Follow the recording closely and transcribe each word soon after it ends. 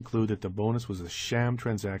conclude that the bonus was a sham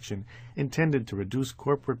transaction intended to reduce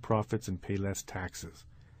corporate profits and pay less taxes.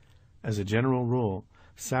 As a general rule,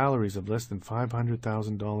 salaries of less than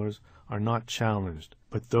 $500,000 are not challenged,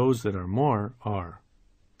 but those that are more are.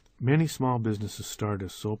 Many small businesses start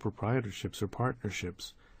as sole proprietorships or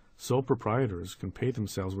partnerships. Sole proprietors can pay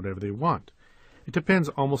themselves whatever they want. It depends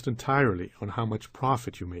almost entirely on how much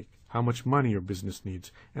profit you make, how much money your business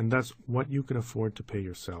needs, and thus what you can afford to pay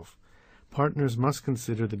yourself. Partners must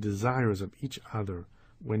consider the desires of each other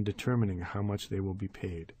when determining how much they will be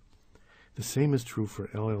paid. The same is true for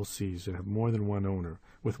LLCs that have more than one owner,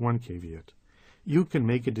 with one caveat. You can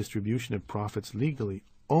make a distribution of profits legally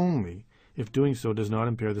only if doing so does not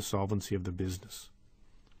impair the solvency of the business.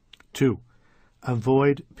 2.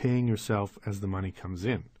 Avoid paying yourself as the money comes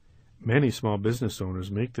in. Many small business owners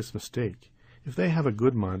make this mistake. If they have a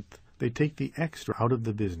good month, they take the extra out of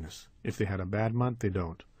the business. If they had a bad month, they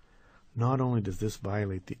don't. Not only does this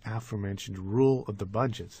violate the aforementioned rule of the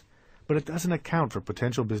budgets, but it doesn't account for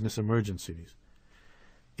potential business emergencies.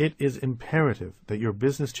 It is imperative that your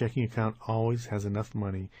business checking account always has enough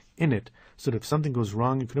money in it so that if something goes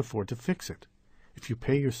wrong, you can afford to fix it. If you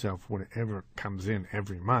pay yourself whatever comes in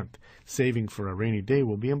every month, saving for a rainy day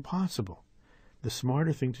will be impossible. The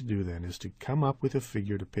smarter thing to do then is to come up with a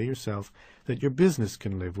figure to pay yourself that your business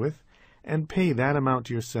can live with, and pay that amount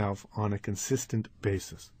to yourself on a consistent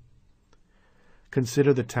basis.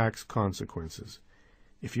 Consider the tax consequences.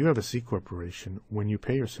 If you have a C corporation, when you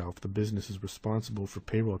pay yourself, the business is responsible for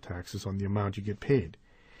payroll taxes on the amount you get paid.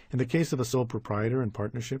 In the case of a sole proprietor and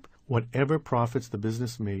partnership, whatever profits the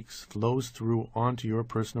business makes flows through onto your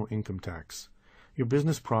personal income tax. Your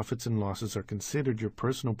business profits and losses are considered your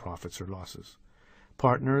personal profits or losses.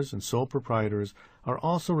 Partners and sole proprietors are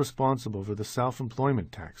also responsible for the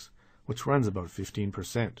self-employment tax, which runs about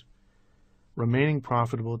 15%. Remaining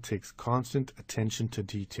profitable takes constant attention to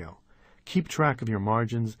detail. Keep track of your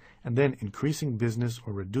margins, and then increasing business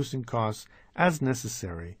or reducing costs as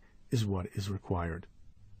necessary is what is required.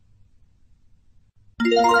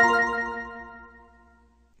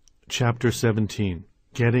 Chapter 17.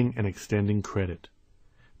 Getting and Extending Credit.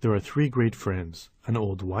 There are 3 great friends, an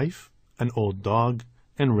old wife, an old dog,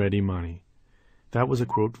 and ready money. That was a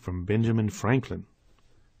quote from Benjamin Franklin.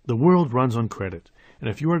 The world runs on credit, and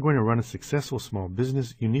if you are going to run a successful small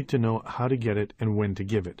business, you need to know how to get it and when to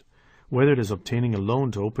give it. Whether it is obtaining a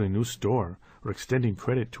loan to open a new store or extending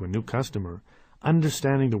credit to a new customer,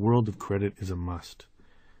 understanding the world of credit is a must.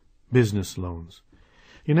 Business loans.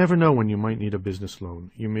 You never know when you might need a business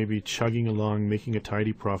loan. You may be chugging along, making a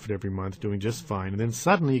tidy profit every month, doing just fine, and then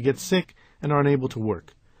suddenly you get sick and are unable to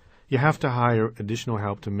work. You have to hire additional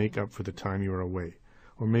help to make up for the time you are away.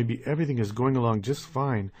 Or maybe everything is going along just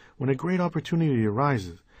fine when a great opportunity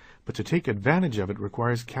arises, but to take advantage of it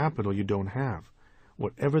requires capital you don't have.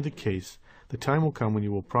 Whatever the case, the time will come when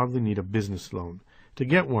you will probably need a business loan. To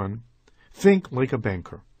get one, think like a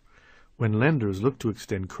banker. When lenders look to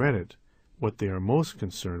extend credit, what they are most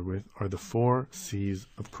concerned with are the 4 C's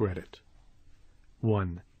of credit.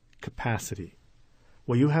 1. Capacity.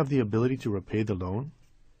 Will you have the ability to repay the loan?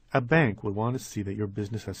 A bank will want to see that your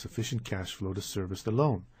business has sufficient cash flow to service the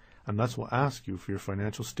loan, and thus will ask you for your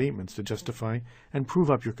financial statements to justify and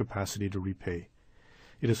prove up your capacity to repay.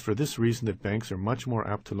 It is for this reason that banks are much more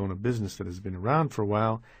apt to loan a business that has been around for a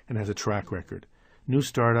while and has a track record. New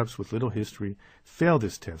startups with little history fail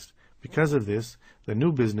this test. Because of this, the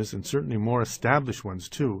new business, and certainly more established ones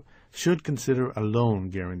too, should consider a loan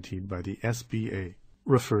guaranteed by the SBA.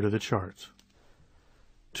 Refer to the charts.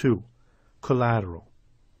 2. Collateral.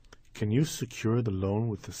 Can you secure the loan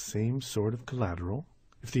with the same sort of collateral?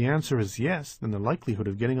 If the answer is yes, then the likelihood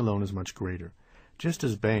of getting a loan is much greater. Just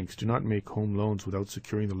as banks do not make home loans without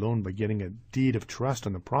securing the loan by getting a deed of trust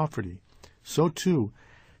on the property, so too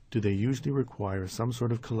do they usually require some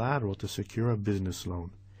sort of collateral to secure a business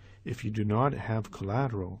loan. If you do not have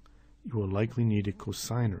collateral, you will likely need a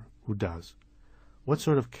cosigner who does. What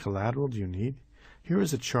sort of collateral do you need? Here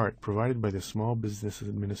is a chart provided by the Small Business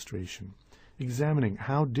Administration, examining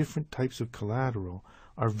how different types of collateral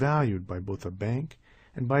are valued by both a bank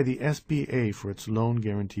and by the SBA for its loan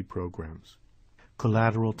guarantee programs.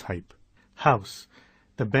 Collateral type. House.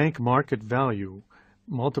 The bank market value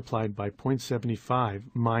multiplied by 0.75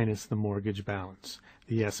 minus the mortgage balance.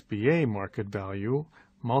 The SBA market value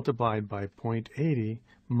multiplied by 0.80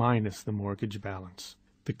 minus the mortgage balance.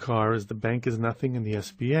 The car is the bank is nothing and the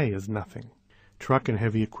SBA is nothing. Truck and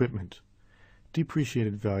heavy equipment.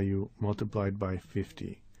 Depreciated value multiplied by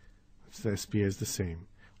 50. The SBA is the same.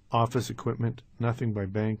 Office equipment, nothing by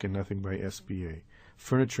bank and nothing by SBA.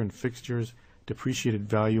 Furniture and fixtures, depreciated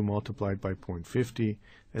value multiplied by 0.50,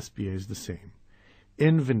 SBA is the same.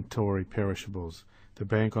 Inventory perishables. The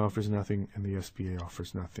bank offers nothing and the SBA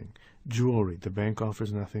offers nothing. Jewelry. The bank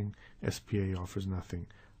offers nothing, SBA offers nothing.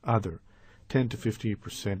 Other. 10 to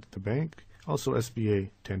 50% the bank, also SBA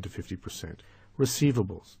 10 to 50%.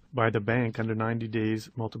 Receivables. By the bank under 90 days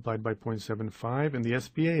multiplied by 0.75 and the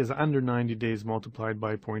SBA is under 90 days multiplied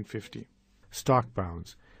by 0.50. Stock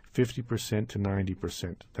bounds. 50% to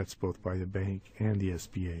 90%. That's both by the bank and the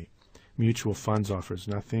SBA. Mutual funds offers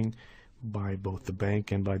nothing by both the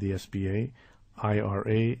bank and by the SBA.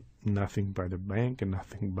 IRA, nothing by the bank and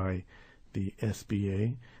nothing by the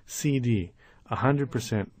SBA. CD,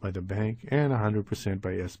 100% by the bank and 100%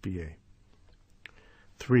 by SBA.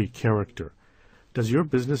 3. Character. Does your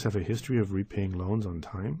business have a history of repaying loans on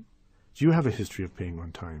time? Do you have a history of paying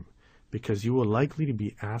on time? Because you will likely to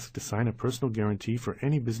be asked to sign a personal guarantee for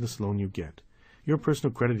any business loan you get. Your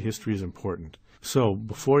personal credit history is important. So,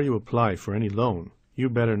 before you apply for any loan, you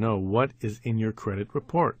better know what is in your credit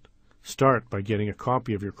report. Start by getting a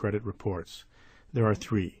copy of your credit reports. There are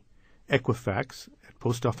 3. Equifax at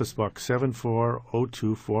Post Office Box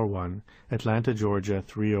 740241, Atlanta, Georgia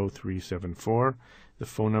 30374. The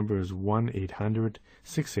phone number is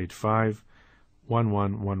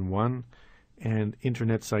 1-800-685-1111, and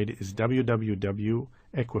internet site is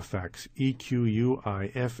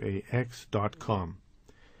www.equifax.com.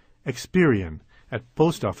 Experian at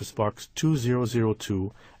Post Office Box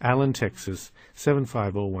 2002, Allen, Texas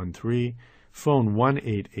 75013, phone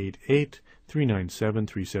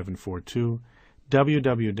 1-888-397-3742,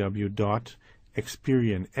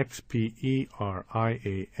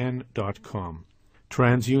 www.experian.com.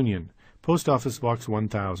 TransUnion, Post Office Box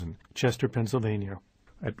 1000, Chester, Pennsylvania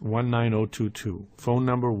at 19022, phone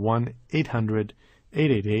number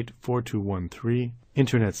 1-800-888-4213,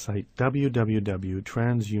 internet site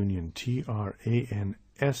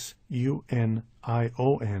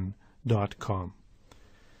www.transunionTransunion.com.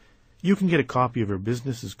 You can get a copy of your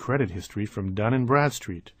business's credit history from Dun &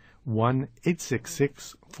 Bradstreet,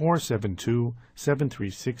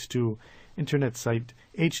 1-866-472-7362, internet site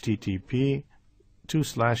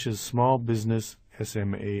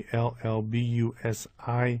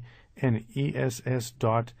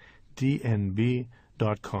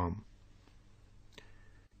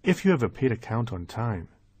If you have a paid account on time,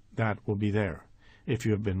 that will be there. If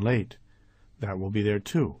you have been late, that will be there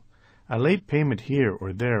too. A late payment here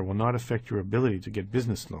or there will not affect your ability to get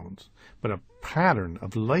business loans, but a pattern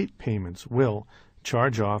of late payments will,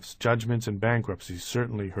 charge-offs, judgments, and bankruptcies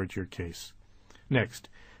certainly hurt your case. Next,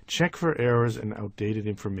 check for errors and outdated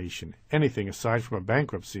information. Anything aside from a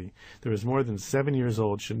bankruptcy that is more than 7 years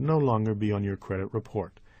old should no longer be on your credit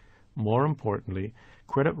report. More importantly,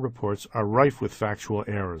 credit reports are rife with factual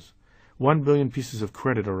errors. 1 billion pieces of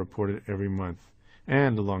credit are reported every month,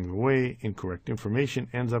 and along the way, incorrect information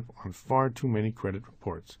ends up on far too many credit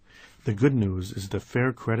reports. The good news is the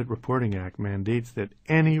Fair Credit Reporting Act mandates that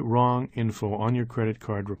any wrong info on your credit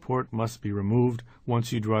card report must be removed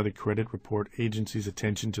once you draw the credit report agency's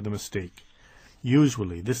attention to the mistake.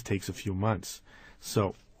 Usually, this takes a few months.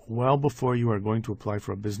 So, well before you are going to apply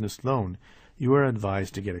for a business loan, you are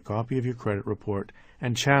advised to get a copy of your credit report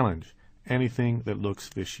and challenge anything that looks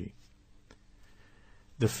fishy.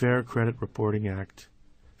 The Fair Credit Reporting Act,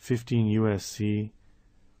 15 U.S.C.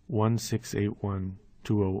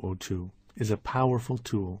 1681-2002, is a powerful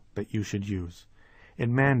tool that you should use. It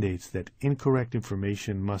mandates that incorrect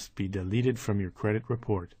information must be deleted from your credit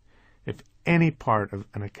report if any part of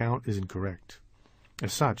an account is incorrect.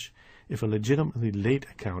 As such, if a legitimately late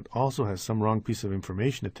account also has some wrong piece of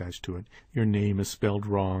information attached to it, your name is spelled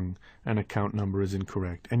wrong, an account number is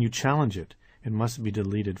incorrect, and you challenge it, it must be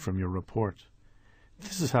deleted from your report.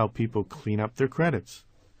 This is how people clean up their credits.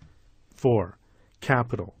 4.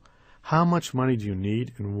 Capital. How much money do you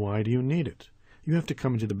need and why do you need it? You have to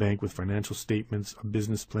come into the bank with financial statements, a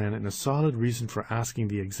business plan, and a solid reason for asking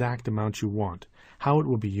the exact amount you want, how it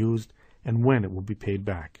will be used, and when it will be paid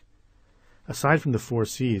back. Aside from the 4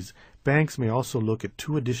 C's, banks may also look at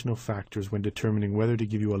 2 additional factors when determining whether to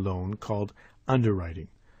give you a loan called underwriting.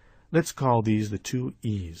 Let's call these the 2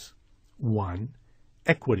 E's. 1.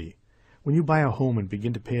 Equity. When you buy a home and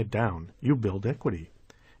begin to pay it down, you build equity.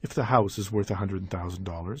 If the house is worth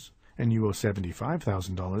 $100,000 and you owe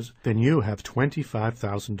 $75,000, then you have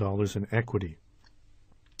 $25,000 in equity.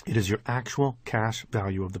 It is your actual cash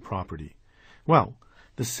value of the property. Well,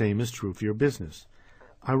 the same is true for your business.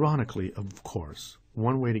 Ironically, of course,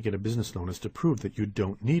 one way to get a business loan is to prove that you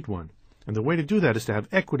don't need one. And the way to do that is to have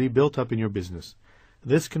equity built up in your business.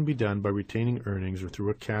 This can be done by retaining earnings or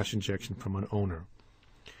through a cash injection from an owner.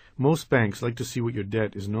 Most banks like to see what your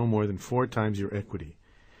debt is no more than 4 times your equity.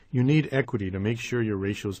 You need equity to make sure your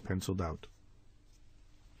ratio is penciled out.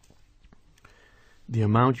 The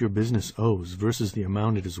amount your business owes versus the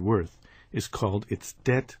amount it is worth is called its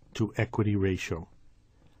debt-to-equity ratio.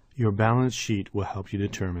 Your balance sheet will help you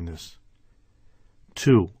determine this.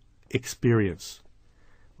 2. Experience.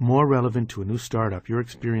 More relevant to a new startup, your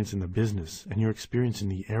experience in the business and your experience in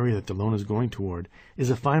the area that the loan is going toward is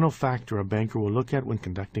a final factor a banker will look at when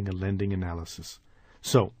conducting a lending analysis.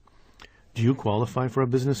 So, do you qualify for a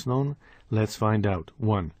business loan? Let's find out.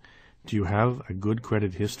 1. Do you have a good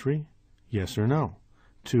credit history? Yes or no?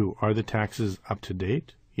 2. Are the taxes up to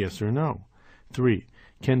date? Yes or no? 3.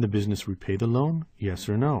 Can the business repay the loan? Yes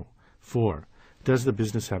or no? 4. Does the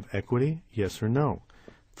business have equity? Yes or no?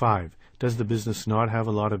 5. Does the business not have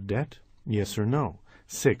a lot of debt? Yes or no?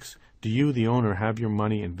 6. Do you, the owner, have your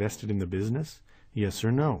money invested in the business? Yes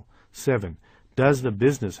or no? 7. Does the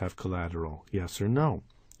business have collateral? Yes or no?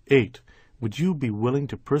 8. Would you be willing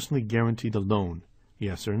to personally guarantee the loan?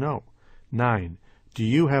 Yes or no? 9. Do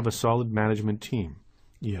you have a solid management team?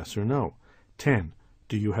 Yes or no? 10.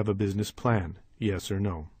 Do you have a business plan? Yes or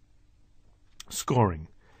no? Scoring.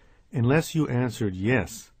 Unless you answered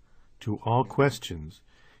yes to all questions,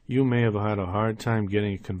 you may have had a hard time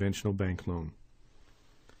getting a conventional bank loan.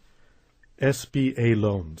 SBA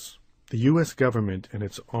loans. The U.S. government and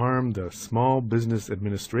its arm, the Small Business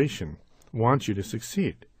Administration, want you to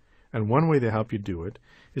succeed. And one way they help you do it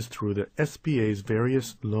is through the SBA's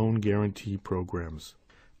various loan guarantee programs.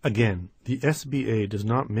 Again, the SBA does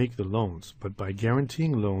not make the loans, but by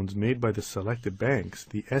guaranteeing loans made by the selected banks,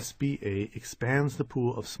 the SBA expands the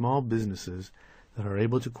pool of small businesses that are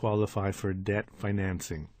able to qualify for debt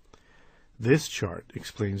financing. This chart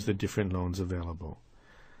explains the different loans available.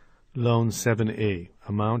 Loan 7A,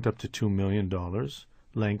 amount up to $2 million,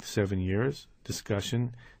 length 7 years,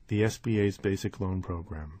 discussion, the SBA's basic loan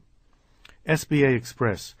program. SBA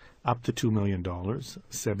Express, up to $2 million,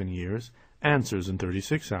 7 years, answers in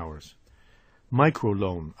 36 hours.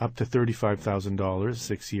 Microloan, up to $35,000,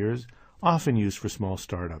 6 years, often used for small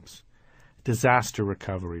startups. Disaster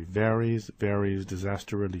recovery, varies,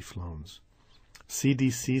 disaster relief loans.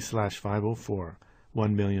 CDC/504,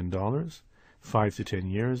 $1 million, 5 to 10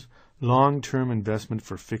 years, long-term investment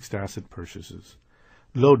for fixed asset purchases.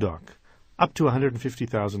 LODOC, up to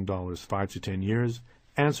 $150,000, 5 to 10 years,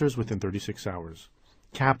 answers within 36 hours.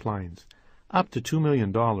 Cap lines, up to $2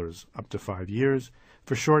 million, up to 5 years,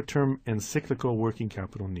 for short-term and cyclical working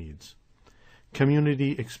capital needs.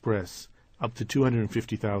 Community Express, up to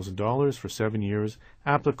 $250,000 for 7 years,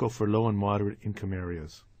 applicable for low and moderate income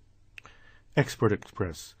areas. Export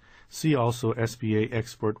Express, see also SBA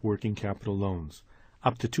Export Working Capital Loans,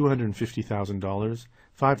 up to $250,000,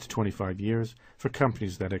 5 to 25 years, for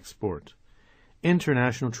companies that export.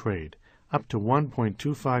 International Trade, up to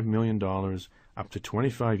 $1.25 million, up to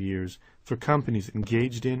 25 years, for companies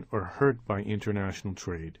engaged in or hurt by international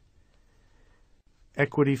trade.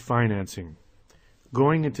 Equity financing.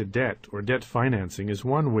 Going into debt or debt financing is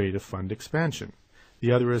one way to fund expansion.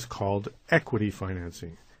 The other is called equity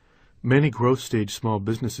financing. Many growth stage small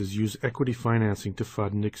businesses use equity financing to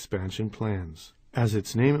fund expansion plans. As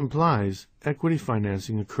its name implies, equity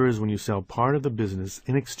financing occurs when you sell part of the business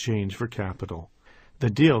in exchange for capital. The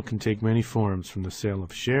deal can take many forms, from the sale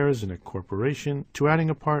of shares in a corporation to adding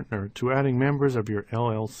a partner to adding members of your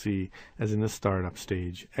LLC as in the startup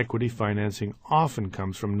stage. Equity financing often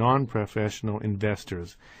comes from non-professional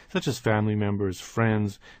investors, such as family members,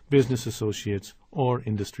 friends, business associates, or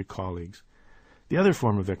industry colleagues. The other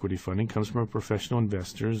form of equity funding comes from professional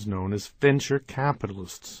investors known as venture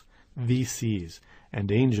capitalists, VCs,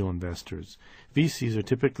 and angel investors. VCs are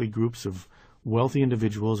typically groups of wealthy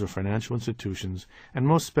individuals or financial institutions, and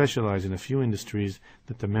most specialize in a few industries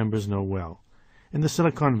that the members know well. In the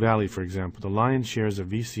Silicon Valley, for example, the lion's shares of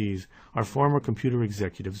VCs are former computer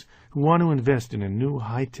executives who want to invest in a new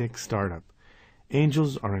high-tech startup.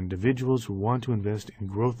 Angels are individuals who want to invest in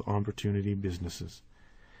growth opportunity businesses.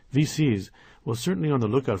 VCs, while certainly on the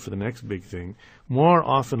lookout for the next big thing, more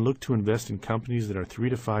often look to invest in companies that are 3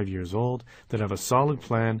 to 5 years old, that have a solid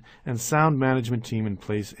plan and sound management team in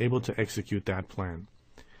place able to execute that plan.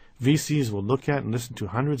 VCs will look at and listen to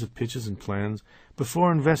hundreds of pitches and plans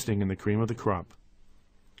before investing in the cream of the crop.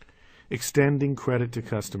 Extending credit to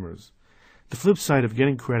customers. The flip side of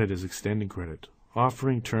getting credit is extending credit.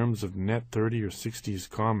 Offering terms of net 30 or 60 is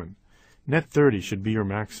common. Net 30 should be your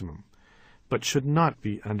maximum, but should not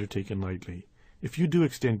be undertaken lightly. If you do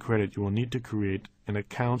extend credit, you will need to create an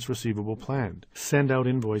accounts receivable plan, send out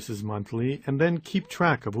invoices monthly, and then keep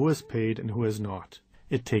track of who has paid and who has not.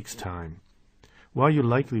 It takes time. While you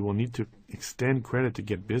likely will need to extend credit to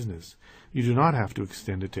get business, you do not have to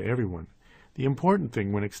extend it to everyone. The important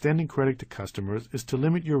thing when extending credit to customers is to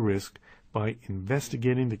limit your risk by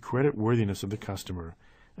investigating the credit worthiness of the customer.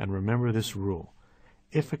 And remember this rule: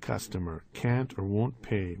 if a customer can't or won't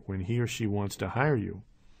pay when he or she wants to hire you,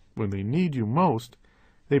 when they need you most,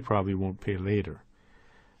 they probably won't pay later.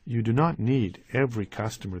 You do not need every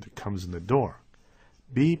customer that comes in the door.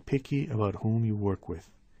 Be picky about whom you work with.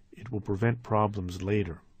 It will prevent problems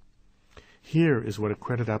later. Here is what a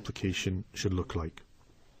credit application should look like: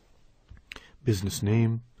 business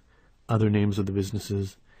name, other names of the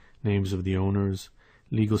businesses, names of the owners,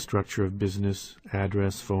 legal structure of business,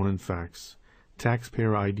 address, phone and fax,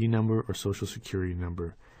 taxpayer ID number or social security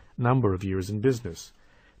number, number of years in business,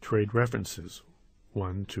 trade references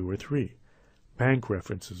 1, 2, or 3, bank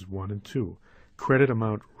references 1 and 2, credit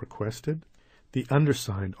amount requested. The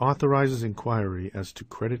undersigned authorizes inquiry as to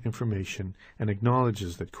credit information and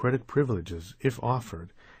acknowledges that credit privileges, if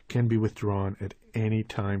offered, can be withdrawn at any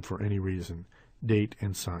time for any reason. Date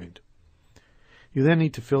and signed. You then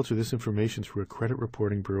need to filter this information through a credit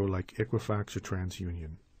reporting bureau like Equifax or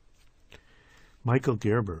TransUnion. Michael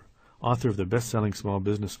Gerber, author of the best-selling small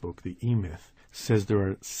business book, The E-Myth, says there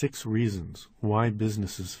are 6 reasons why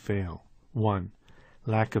businesses fail. 1.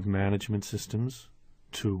 Lack of management systems.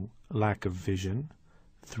 2. Lack of vision.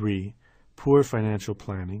 3. Poor financial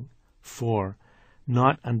planning. 4.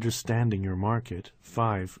 Not understanding your market.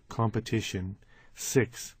 5. Competition.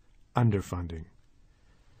 6. Underfunding.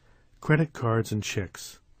 Credit cards and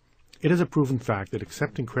checks. It is a proven fact that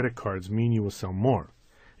accepting credit cards mean you will sell more.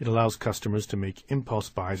 It allows customers to make impulse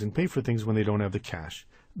buys and pay for things when they don't have the cash.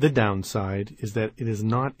 The downside is that it is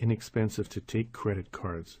not inexpensive to take credit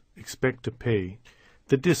cards. Expect to pay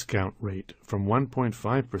the discount rate from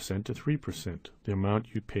 1.5% to 3%, the amount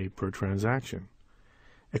you pay per transaction.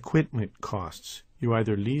 Equipment costs. You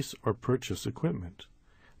either lease or purchase equipment.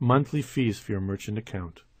 Monthly fees for your merchant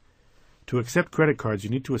account. To accept credit cards, you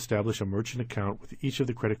need to establish a merchant account with each of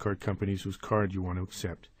the credit card companies whose card you want to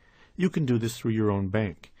accept. You can do this through your own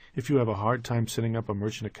bank. If you have a hard time setting up a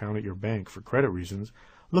merchant account at your bank for credit reasons,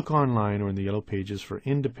 look online or in the yellow pages for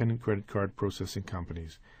independent credit card processing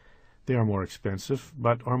companies. They are more expensive,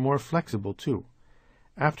 but are more flexible too.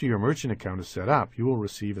 After your merchant account is set up, you will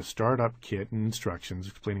receive a startup kit and instructions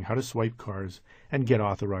explaining how to swipe cards and get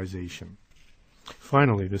authorization.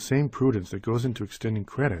 Finally, the same prudence that goes into extending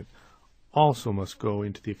credit also must go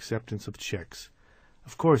into the acceptance of checks.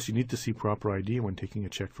 Of course, you need to see proper ID when taking a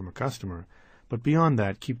check from a customer, but beyond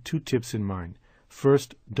that, keep 2 tips in mind.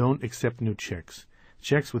 First, don't accept new checks.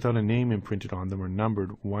 Checks without a name imprinted on them or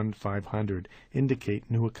numbered 1-500 indicate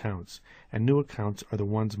new accounts, and new accounts are the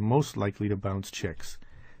ones most likely to bounce checks.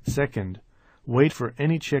 Second, wait for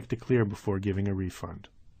any check to clear before giving a refund.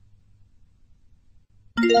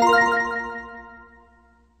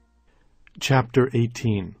 Chapter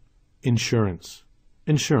 18. Insurance.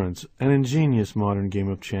 Insurance, an ingenious modern game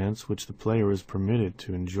of chance which the player is permitted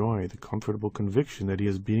to enjoy the comfortable conviction that he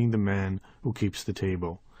is beating the man who keeps the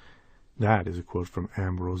table. That is a quote from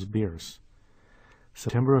Ambrose Bierce.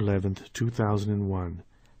 September 11th, 2001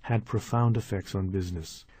 had profound effects on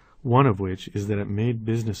business, one of which is that it made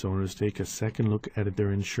business owners take a second look at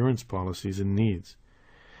their insurance policies and needs.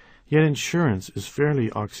 Yet insurance is fairly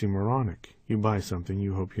oxymoronic. You buy something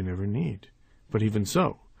you hope you never need. But even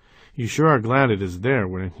so, you sure are glad it is there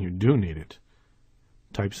when you do need it.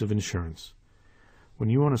 Types of insurance. When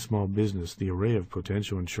you own a small business, the array of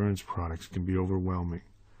potential insurance products can be overwhelming.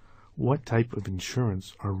 What type of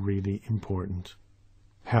insurance are really important?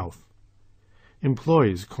 Health.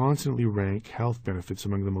 Employees constantly rank health benefits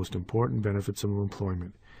among the most important benefits of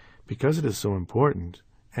employment. Because it is so important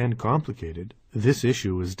and complicated, this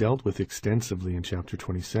issue is dealt with extensively in Chapter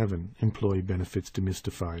 27, Employee Benefits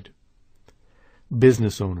Demystified.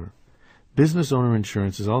 Business owner. Business owner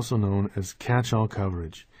insurance is also known as catch-all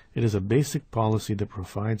coverage. It is a basic policy that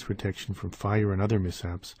provides protection from fire and other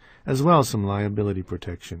mishaps, as well as some liability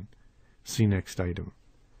protection. See next item.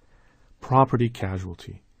 Property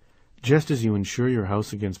casualty. Just as you insure your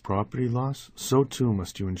house against property loss, so too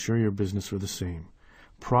must you insure your business for the same.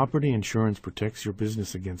 Property insurance protects your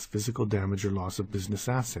business against physical damage or loss of business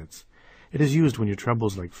assets. It is used when your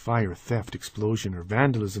troubles like fire, theft, explosion, or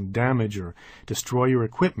vandalism damage or destroy your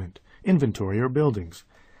equipment, inventory, or buildings.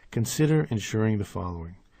 Consider insuring the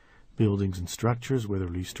following: buildings and structures, whether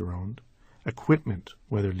leased or owned; equipment,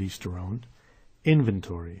 whether leased or owned;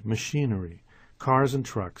 inventory, machinery, cars and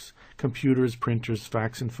trucks, computers, printers,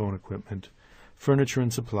 fax and phone equipment; furniture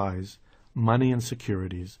and supplies; money and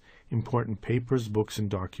securities; important papers, books and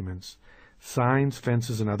documents; signs,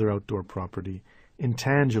 fences, and other outdoor property;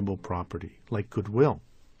 intangible property, like goodwill.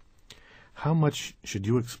 How much should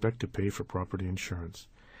you expect to pay for property insurance?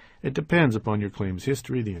 It depends upon your claims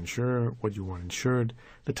history, the insurer, what you want insured,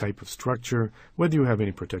 the type of structure, whether you have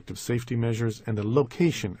any protective safety measures, and the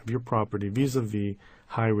location of your property vis-a-vis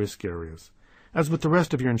high-risk areas. As with the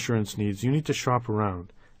rest of your insurance needs, you need to shop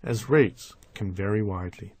around, as rates can vary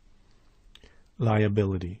widely.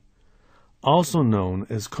 Liability. Also known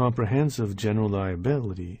as Comprehensive General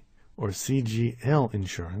Liability, or CGL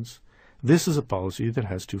insurance, this is a policy that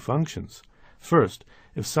has two functions. First,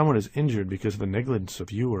 if someone is injured because of the negligence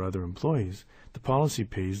of you or other employees, the policy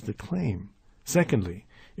pays the claim. Secondly,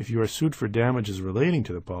 if you are sued for damages relating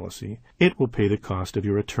to the policy, it will pay the cost of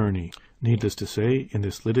your attorney. Needless to say, in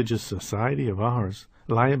this litigious society of ours,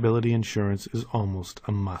 liability insurance is almost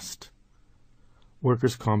a must.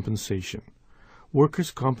 Workers' compensation.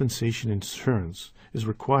 Workers' compensation insurance is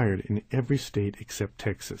required in every state except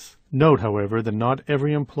Texas. Note, however, that not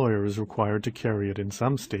every employer is required to carry it. In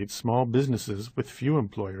some states, small businesses with few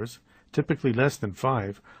employers, typically less than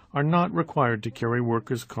 5, are not required to carry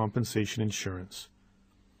workers' compensation insurance.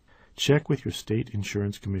 Check with your state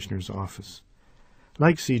insurance commissioner's office.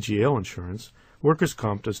 Like CGL insurance, workers'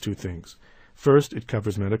 comp does two things. First, it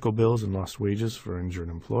covers medical bills and lost wages for injured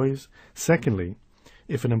employees. Secondly,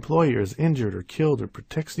 if an employer is injured or killed, it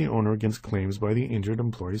protects the owner against claims by the injured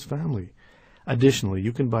employee's family. Additionally,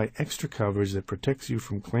 you can buy extra coverage that protects you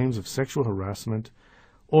from claims of sexual harassment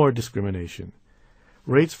or discrimination.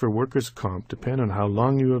 Rates for workers' comp depend on how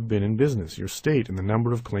long you have been in business, your state, and the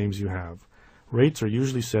number of claims you have. Rates are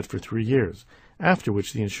usually set for 3 years, after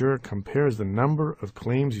which the insurer compares the number of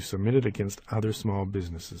claims you submitted against other small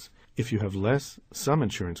businesses. If you have less, some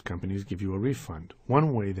insurance companies give you a refund.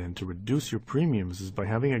 One way, then, to reduce your premiums is by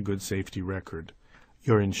having a good safety record.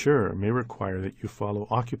 Your insurer may require that you follow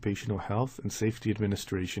Occupational Health and Safety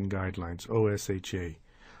Administration Guidelines, OSHA,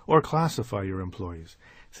 or classify your employees,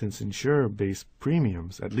 since insurer base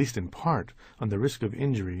premiums, at least in part, on the risk of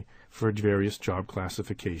injury for various job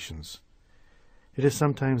classifications. It is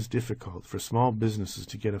sometimes difficult for small businesses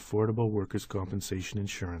to get affordable workers' compensation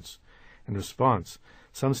insurance. In response,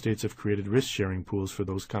 some states have created risk-sharing pools for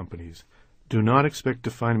those companies. Do not expect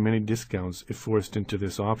to find many discounts if forced into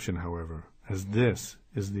this option, however, as this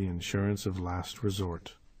is the insurance of last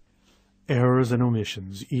resort. Errors and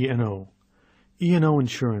omissions, E&O. E&O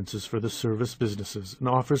insurance is for the service businesses and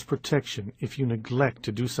offers protection if you neglect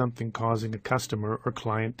to do something causing a customer or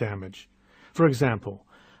client damage. For example,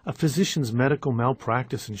 a physician's medical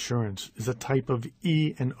malpractice insurance is a type of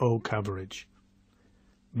E&O coverage.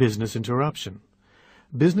 Business interruption.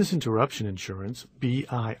 Business interruption insurance,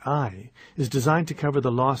 BII, is designed to cover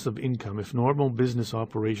the loss of income if normal business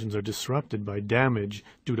operations are disrupted by damage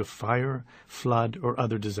due to fire, flood, or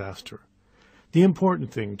other disaster. The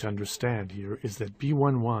important thing to understand here is that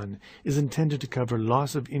B11 is intended to cover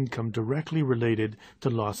loss of income directly related to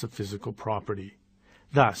loss of physical property.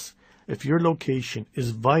 Thus, if your location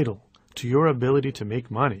is vital to your ability to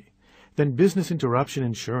make money, then business interruption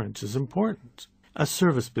insurance is important. A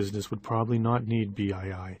service business would probably not need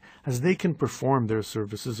BII, as they can perform their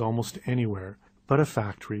services almost anywhere, but a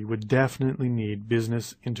factory would definitely need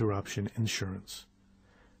business interruption insurance.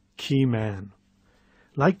 Key man.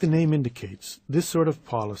 Like the name indicates, this sort of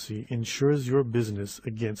policy insures your business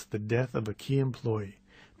against the death of a key employee,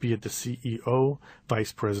 be it the CEO,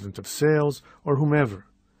 vice president of sales, or whomever.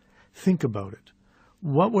 Think about it.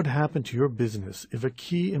 What would happen to your business if a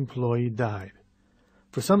key employee died?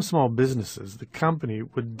 For some small businesses, the company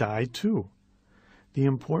would die too. The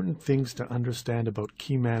important things to understand about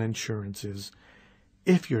key man insurance is,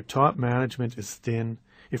 if your top management is thin,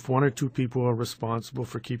 if 1 or 2 people are responsible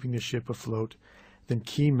for keeping the ship afloat, then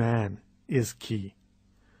key man is key.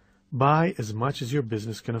 Buy as much as your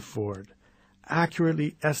business can afford.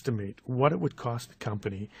 Accurately estimate what it would cost the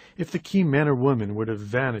company if the key man or woman were to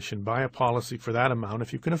vanish, and buy a policy for that amount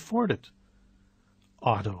if you can afford it.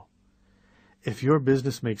 Auto. If your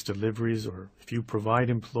business makes deliveries or if you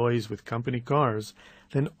provide employees with company cars,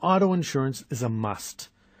 then auto insurance is a must.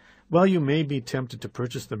 While you may be tempted to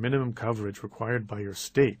purchase the minimum coverage required by your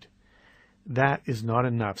state, that is not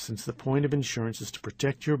enough, since the point of insurance is to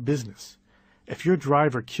protect your business. If your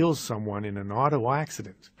driver kills someone in an auto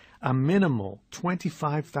accident, a minimal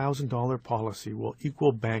 $25,000 policy will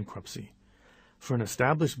equal bankruptcy. For an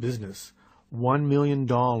established business, $1 million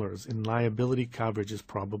in liability coverage is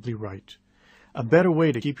probably right. A better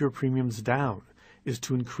way to keep your premiums down is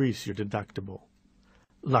to increase your deductible.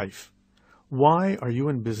 Life. Why are you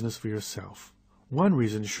in business for yourself? One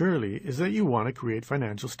reason, surely, is that you want to create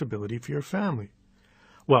financial stability for your family.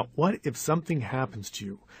 Well, what if something happens to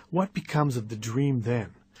you? What becomes of the dream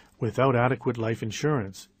then? Without adequate life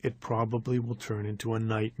insurance, it probably will turn into a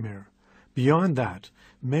nightmare. Beyond that,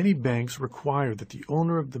 many banks require that the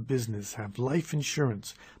owner of the business have life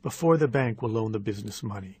insurance before the bank will loan the business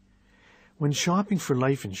money. When shopping for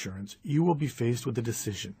life insurance, you will be faced with a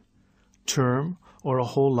decision: term or a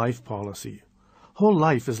whole life policy. Whole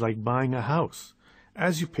life is like buying a house.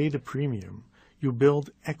 As you pay the premium, you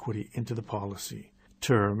build equity into the policy.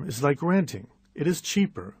 Term is like renting. It is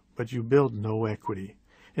cheaper, but you build no equity.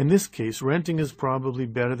 In this case, renting is probably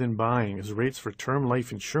better than buying, as rates for term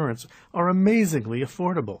life insurance are amazingly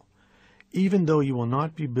affordable. Even though you will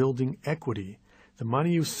not be building equity, the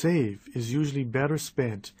money you save is usually better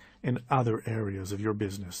spent in other areas of your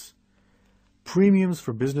business. Premiums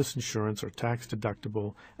for business insurance are tax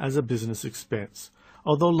deductible as a business expense,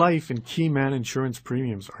 although life and key man insurance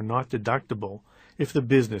premiums are not deductible if the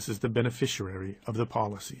business is the beneficiary of the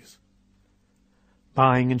policies.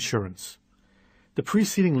 Buying insurance. The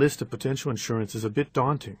preceding list of potential insurance is a bit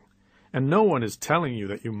daunting, and no one is telling you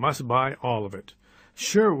that you must buy all of it.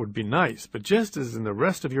 Sure, it would be nice, but just as in the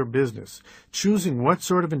rest of your business, choosing what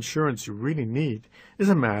sort of insurance you really need is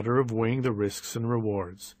a matter of weighing the risks and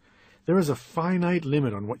rewards. There is a finite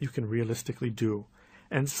limit on what you can realistically do,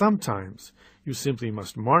 and sometimes you simply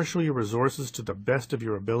must marshal your resources to the best of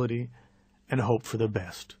your ability and hope for the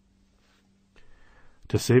best.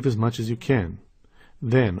 To save as much as you can,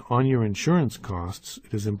 then on your insurance costs,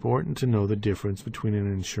 it is important to know the difference between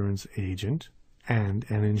an insurance agent and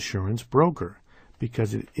an insurance broker,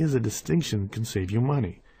 because it is a distinction that can save you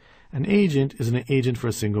money. An agent is an agent for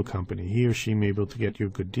a single company. He or she may be able to get you a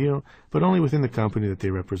good deal, but only within the company that they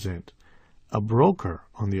represent. A broker,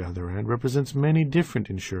 on the other hand, represents many different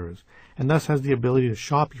insurers, and thus has the ability to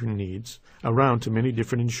shop your needs around to many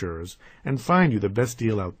different insurers and find you the best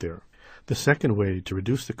deal out there. The second way to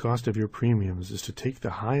reduce the cost of your premiums is to take the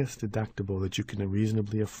highest deductible that you can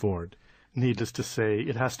reasonably afford. Needless to say,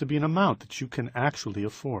 it has to be an amount that you can actually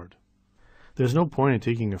afford. There's no point in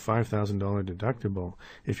taking a $5,000 deductible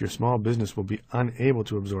if your small business will be unable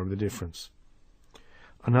to absorb the difference.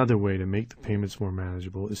 Another way to make the payments more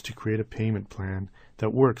manageable is to create a payment plan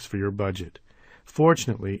that works for your budget.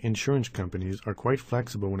 Fortunately, insurance companies are quite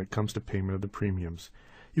flexible when it comes to payment of the premiums.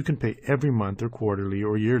 You can pay every month or quarterly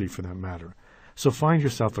or yearly for that matter. So find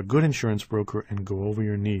yourself a good insurance broker and go over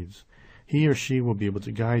your needs. He or she will be able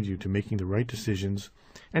to guide you to making the right decisions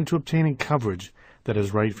and to obtaining coverage that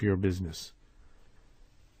is right for your business.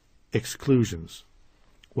 Exclusions.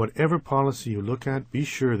 Whatever policy you look at, be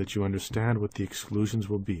sure that you understand what the exclusions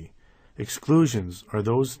will be. Exclusions are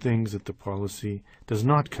those things that the policy does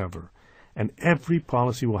not cover, and every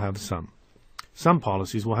policy will have some. Some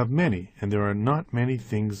policies will have many, and there are not many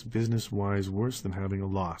things business-wise worse than having a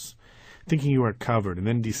loss. Thinking you are covered and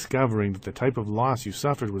then discovering that the type of loss you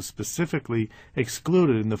suffered was specifically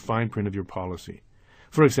excluded in the fine print of your policy.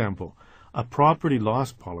 For example, a property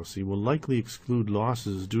loss policy will likely exclude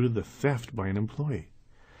losses due to the theft by an employee.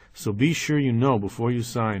 So be sure you know before you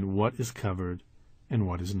sign what is covered and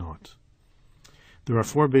what is not. There are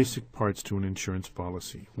 4 basic parts to an insurance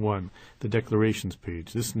policy. 1. The declarations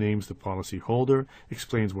page. This names the policy holder,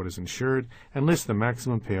 explains what is insured, and lists the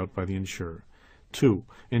maximum payout by the insurer. 2.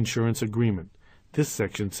 Insurance agreement. This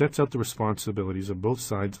section sets out the responsibilities of both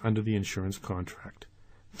sides under the insurance contract.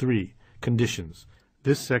 3. Conditions.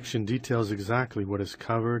 This section details exactly what is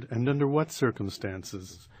covered and under what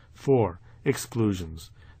circumstances. 4.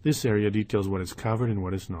 Exclusions. This area details what is covered and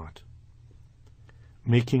what is not.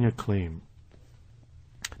 Making a claim.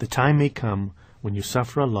 The time may come when you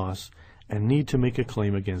suffer a loss and need to make a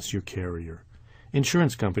claim against your carrier.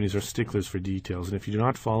 Insurance companies are sticklers for details, and if you do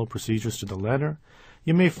not follow procedures to the letter,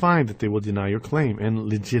 you may find that they will deny your claim, and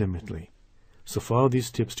legitimately. So follow these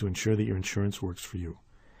tips to ensure that your insurance works for you.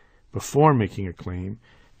 Before making a claim,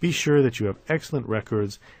 be sure that you have excellent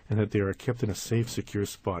records and that they are kept in a safe, secure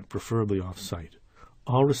spot, preferably off-site.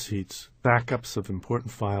 All receipts, backups of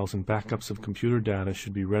important files, and backups of computer data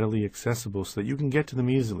should be readily accessible so that you can get to them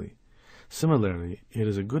easily. Similarly, it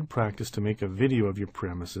is a good practice to make a video of your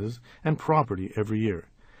premises and property every year.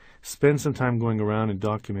 Spend some time going around and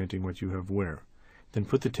documenting what you have where. Then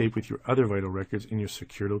put the tape with your other vital records in your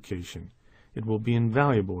secure location. It will be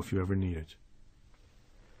invaluable if you ever need it.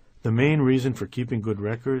 The main reason for keeping good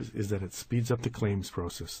records is that it speeds up the claims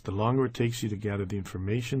process. The longer it takes you to gather the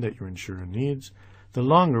information that your insurer needs, the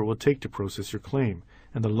longer it will take to process your claim,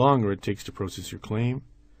 and the longer it takes to process your claim,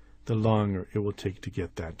 the longer it will take to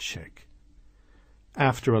get that check.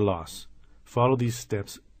 After a loss, follow these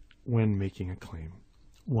steps when making a claim.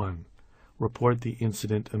 1. Report the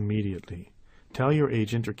incident immediately. Tell your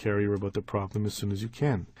agent or carrier about the problem as soon as you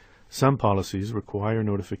can. Some policies require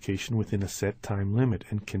notification within a set time limit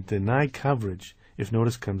and can deny coverage if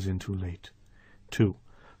notice comes in too late. 2.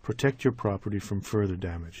 Protect your property from further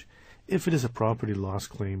damage. If it is a property loss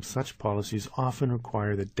claim, such policies often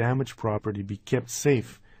require that damaged property be kept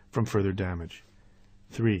safe from further damage.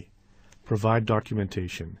 3. Provide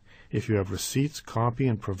documentation. If you have receipts, copy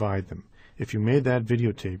and provide them. If you made that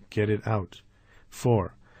videotape, get it out.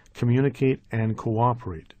 4. Communicate and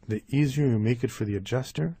cooperate. The easier you make it for the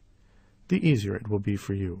adjuster, the easier it will be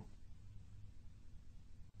for you.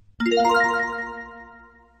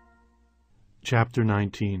 Chapter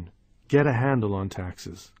 19. Get a handle on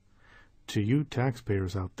taxes. To you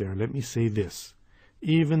taxpayers out there, let me say this.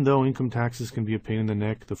 Even though income taxes can be a pain in the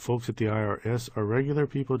neck, the folks at the IRS are regular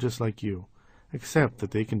people just like you, except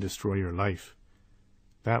that they can destroy your life.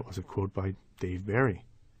 That was a quote by Dave Barry.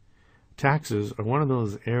 Taxes are one of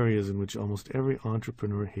those areas in which almost every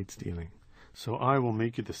entrepreneur hates dealing. So I will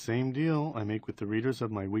make you the same deal I make with the readers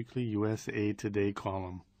of my weekly USA Today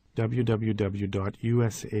column.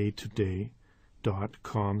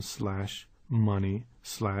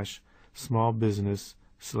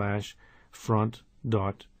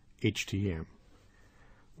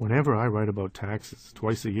 Whenever I write about taxes,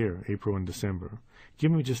 twice a year, April and December,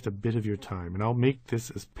 give me just a bit of your time, and I'll make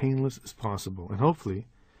this as painless as possible, and hopefully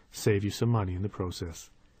save you some money in the process.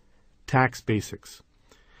 Tax basics.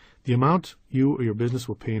 The amount you or your business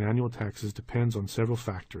will pay in annual taxes depends on several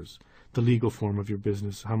factors. The legal form of your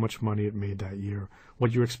business, how much money it made that year,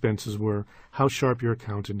 what your expenses were, how sharp your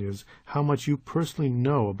accountant is, how much you personally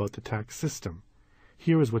know about the tax system.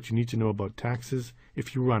 Here is what you need to know about taxes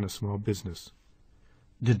if you run a small business.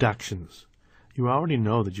 Deductions. You already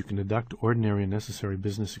know that you can deduct ordinary and necessary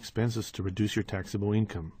business expenses to reduce your taxable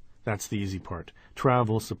income. That's the easy part.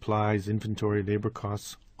 Travel, supplies, inventory, labor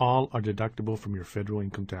costs, all are deductible from your federal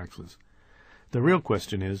income taxes. The real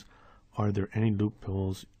question is, are there any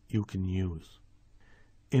loopholes you can use?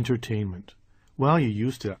 Entertainment. While you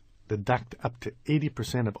used to deduct up to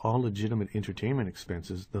 80% of all legitimate entertainment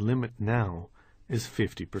expenses, the limit now is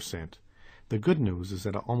 50%. The good news is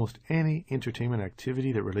that almost any entertainment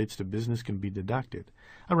activity that relates to business can be deducted.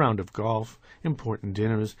 A round of golf, important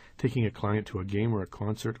dinners, taking a client to a game or a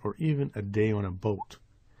concert, or even a day on a boat.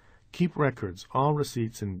 Keep records, all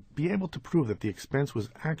receipts, and be able to prove that the expense was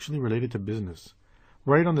actually related to business.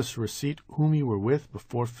 Write on this receipt whom you were with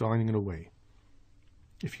before filing it away.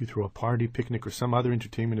 If you throw a party, picnic, or some other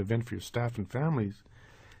entertainment event for your staff and families,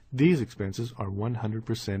 these expenses are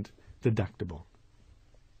 100% deductible.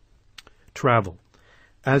 Travel.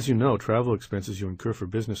 As you know, travel expenses you incur for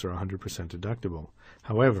business are 100% deductible.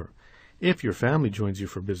 However, if your family joins you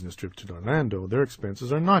for a business trip to Orlando, their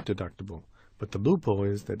expenses are not deductible. But the loophole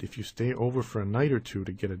is that if you stay over for a night or two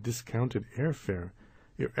to get a discounted airfare,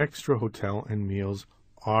 your extra hotel and meals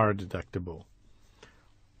are deductible.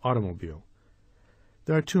 Automobile.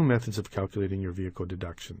 There are two methods of calculating your vehicle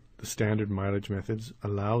deduction. The standard mileage methods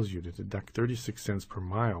allows you to deduct 36 cents per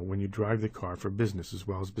mile when you drive the car for business, as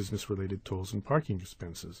well as business-related tolls and parking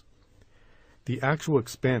expenses. The actual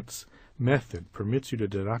expense method permits you to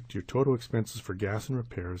deduct your total expenses for gas and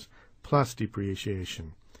repairs plus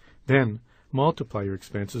depreciation. Then, multiply your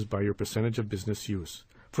expenses by your percentage of business use.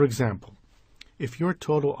 For example, if your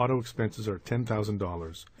total auto expenses are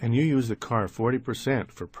 $10,000 and you use the car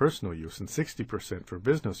 40% for personal use and 60% for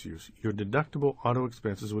business use, your deductible auto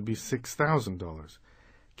expenses would be $6,000.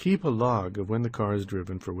 Keep a log of when the car is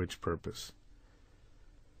driven for which purpose.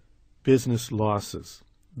 Business losses.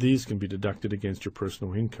 These can be deducted against your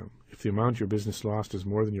personal income. If the amount your business lost is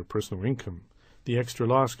more than your personal income, the extra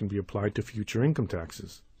loss can be applied to future income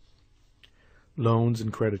taxes. Loans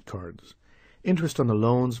and credit cards. Interest on the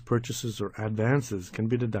loans, purchases, or advances can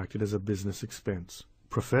be deducted as a business expense.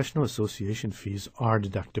 Professional association fees are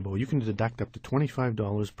deductible. You can deduct up to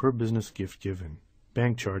 $25 per business gift given.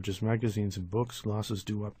 Bank charges, magazines and books, losses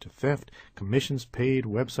due up to theft, commissions paid,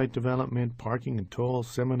 website development, parking and tolls,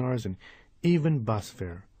 seminars, and even bus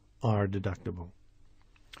fare are deductible.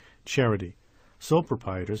 Charity. Sole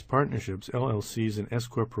proprietors, partnerships, LLCs, and S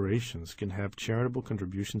corporations can have charitable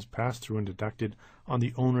contributions passed through and deducted on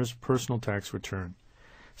the owner's personal tax return.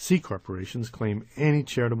 C corporations claim any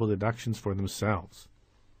charitable deductions for themselves.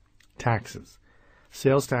 Taxes.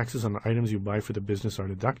 Sales taxes on the items you buy for the business are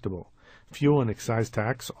deductible. Fuel and excise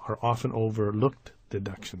tax are often overlooked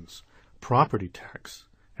deductions. Property tax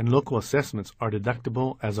and local assessments are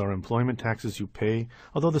deductible, as are employment taxes you pay,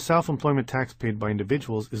 although the self-employment tax paid by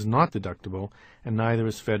individuals is not deductible, and neither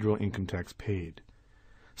is federal income tax paid.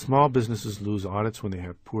 Small businesses lose audits when they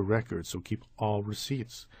have poor records, so keep all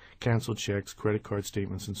receipts, canceled checks, credit card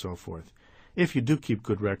statements, and so forth. If you do keep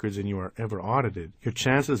good records and you are ever audited, your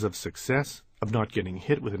chances of success, of not getting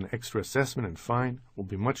hit with an extra assessment and fine, will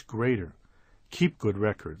be much greater. Keep good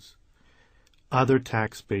records. Other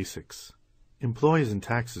tax basics. Employees and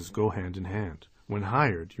taxes go hand in hand. When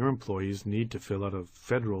hired, your employees need to fill out a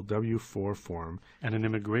federal W-4 form and an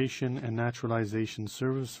Immigration and Naturalization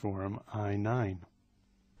Service Form I-9.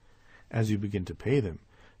 As you begin to pay them,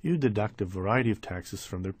 you deduct a variety of taxes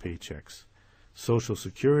from their paychecks. Social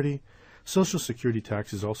Security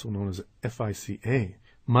taxes, also known as FICA,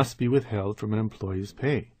 must be withheld from an employee's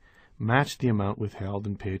pay. Match the amount withheld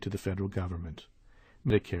and pay to the federal government.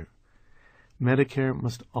 Medicare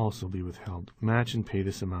must also be withheld. Match and pay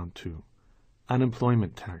this amount too.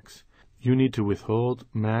 Unemployment tax. You need to withhold,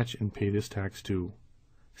 match, and pay this tax too.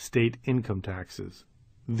 State income taxes.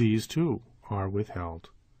 These too are withheld.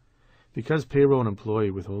 Because payroll and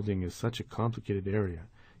employee withholding is such a complicated area,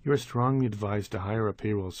 you are strongly advised to hire a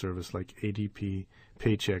payroll service like ADP,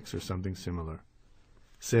 Paychex, or something similar.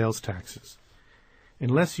 Sales taxes.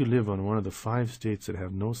 Unless you live on one of the 5 states that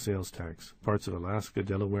have no sales tax, parts of Alaska,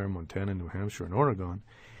 Delaware, Montana, New Hampshire, and Oregon,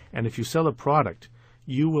 and if you sell a product,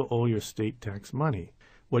 you will owe your state tax money.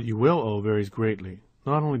 What you will owe varies greatly.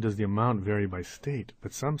 Not only does the amount vary by state,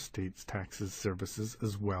 but some states taxes services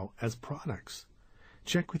as well as products.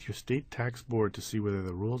 Check with your state tax board to see whether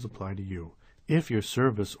the rules apply to you. If your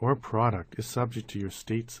service or product is subject to your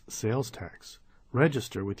state's sales tax,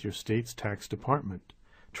 register with your state's tax department.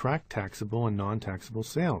 Track taxable and non-taxable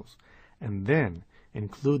sales, and then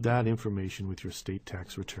include that information with your state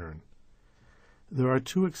tax return. There are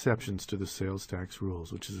 2 exceptions to the sales tax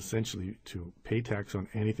rules, which is essentially to pay tax on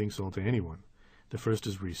anything sold to anyone. The first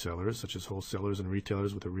is resellers, such as wholesalers and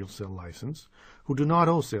retailers with a resale license, who do not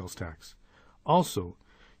owe sales tax. Also,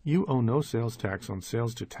 you owe no sales tax on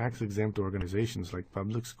sales to tax-exempt organizations like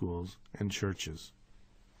public schools and churches.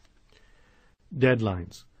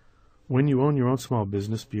 Deadlines. When you own your own small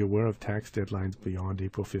business, be aware of tax deadlines beyond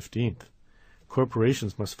April 15th.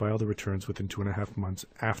 Corporations must file their returns within 2.5 months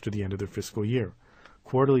after the end of their fiscal year.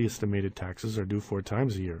 Quarterly estimated taxes are due 4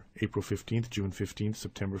 times a year: April 15th, June 15th,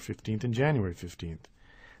 September 15th, and January 15th.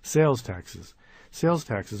 Sales taxes. Sales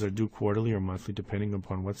taxes are due quarterly or monthly depending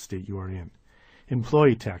upon what state you are in.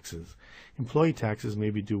 Employee taxes. Employee taxes may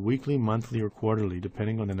be due weekly, monthly, or quarterly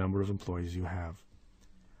depending on the number of employees you have.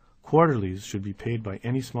 Quarterlies should be paid by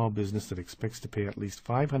any small business that expects to pay at least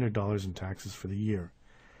 $500 in taxes for the year.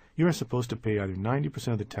 You are supposed to pay either 90%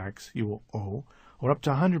 of the tax you will owe or up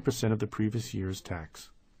to 100% of the previous year's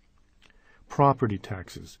tax. Property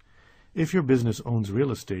taxes. If your business owns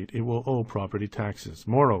real estate, it will owe property taxes.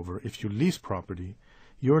 Moreover, if you lease property,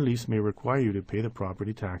 your lease may require you to pay the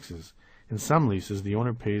property taxes. In some leases, the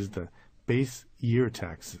owner pays the base year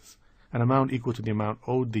taxes, an amount equal to the amount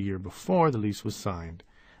owed the year before the lease was signed,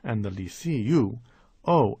 and the lessee, you,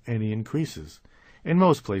 owe any increases. In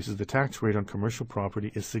most places, the tax rate on commercial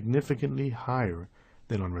property is significantly higher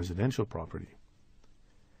than on residential property.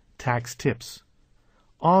 Tax tips.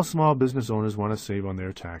 All small business owners want to save on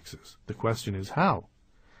their taxes. The question is how?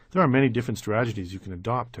 There are many different strategies you can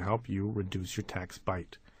adopt to help you reduce your tax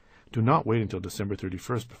bite. Do not wait until December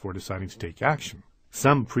 31st before deciding to take action.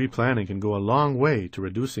 Some pre-planning can go a long way to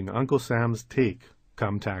reducing Uncle Sam's take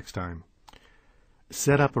come tax time.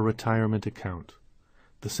 Set up a retirement account.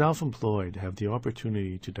 The self-employed have the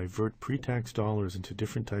opportunity to divert pre-tax dollars into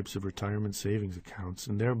different types of retirement savings accounts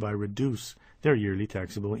and thereby reduce their yearly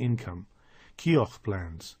taxable income. Kiosk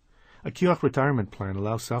plans. A kiosk retirement plan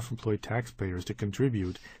allows self-employed taxpayers to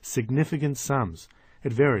contribute significant sums.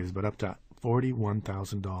 It varies, but up to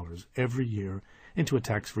 $41,000 every year into a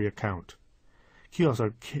tax-free account. Kiosks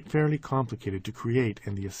are fairly complicated to create,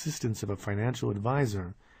 and the assistance of a financial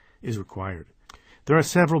advisor is required. There are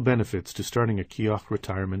several benefits to starting a kiosk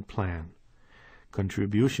retirement plan.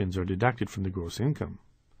 Contributions are deducted from the gross income.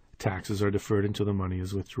 Taxes are deferred until the money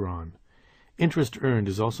is withdrawn. Interest earned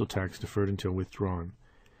is also tax deferred until withdrawn.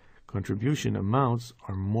 Contribution amounts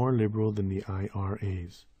are more liberal than the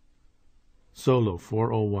IRAs. Solo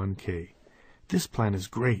 401k. This plan is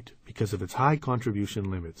great because of its high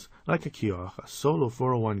contribution limits. Like a kiosk, a solo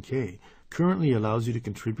 401k currently allows you to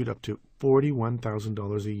contribute up to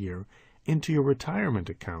 $41,000 a year into your retirement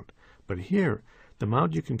account, but here the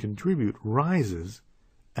amount you can contribute rises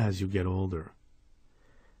as you get older.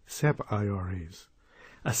 SEP IRAs.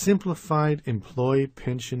 A simplified employee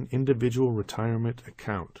pension individual retirement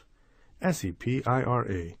account. SEP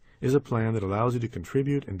IRA is a plan that allows you to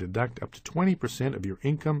contribute and deduct up to 20% of your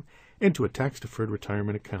income into a tax-deferred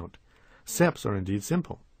retirement account. SEPs are indeed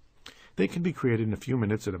simple. They can be created in a few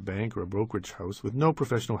minutes at a bank or a brokerage house with no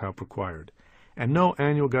professional help required. And no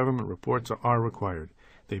annual government reports are required.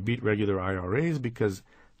 They beat regular IRAs because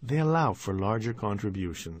they allow for larger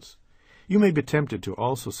contributions. You may be tempted to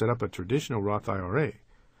also set up a traditional Roth IRA.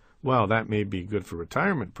 While that may be good for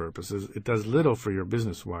retirement purposes, it does little for your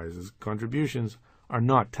business-wise, as contributions are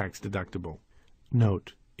not tax deductible.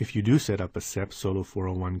 Note, if you do set up a SEP Solo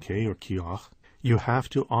 401k or KIOH, you have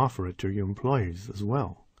to offer it to your employees as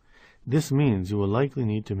well. This means you will likely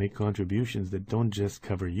need to make contributions that don't just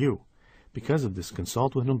cover you. Because of this,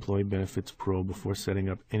 consult with an employee benefits pro before setting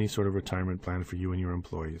up any sort of retirement plan for you and your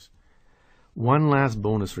employees. One last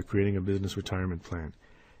bonus for creating a business retirement plan.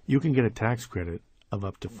 You can get a tax credit of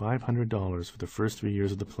up to $500 for the first 3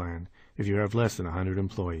 years of the plan if you have less than 100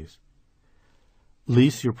 employees.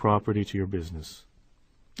 Lease your property to your business.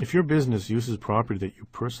 If your business uses property that you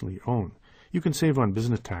personally own, you can save on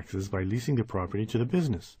business taxes by leasing the property to the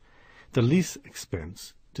business. The lease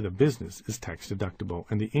expense to the business is tax deductible,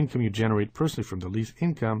 and the income you generate personally from the lease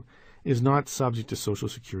income is not subject to Social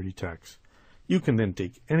Security tax. You can then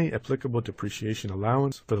take any applicable depreciation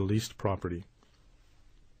allowance for the leased property.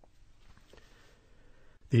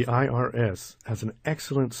 The IRS has an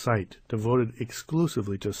excellent site devoted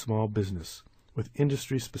exclusively to small business, with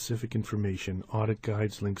industry-specific information, audit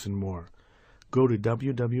guides, links, and more. Go to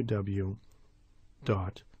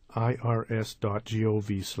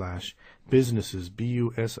www.irs.gov/businesses,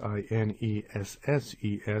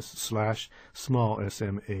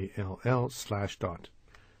 businesses/small.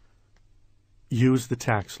 Use the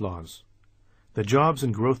tax laws. The Jobs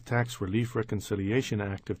and Growth Tax Relief Reconciliation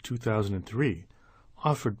Act of 2003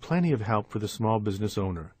 offered plenty of help for the small business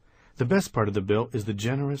owner. The best part of the bill is the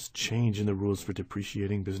generous change in the rules for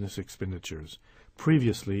depreciating business expenditures.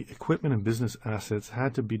 Previously, equipment and business assets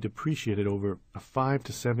had to be depreciated over a 5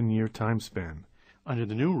 to 7 year time span. Under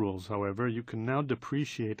the new rules, however, you can now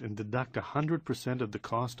depreciate and deduct 100% of the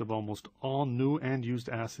cost of almost all new and used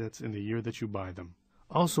assets in the year that you buy them.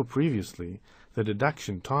 Also previously, the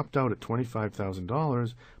deduction topped out at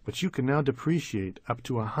 $25,000, but you can now depreciate up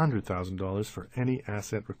to $100,000 for any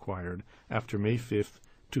asset required after May 5th,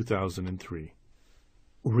 2003.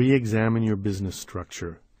 Re-examine your business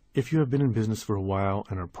structure. If you have been in business for a while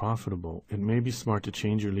and are profitable, it may be smart to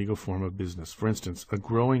change your legal form of business. For instance, a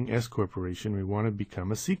growing S corporation may want to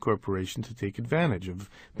become a C corporation to take advantage of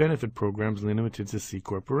benefit programs limited to C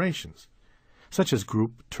corporations, such as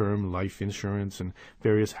group, term, life insurance, and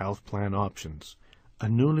various health plan options. A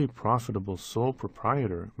newly profitable sole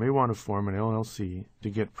proprietor may want to form an LLC to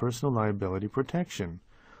get personal liability protection,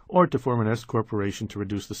 or to form an S corporation to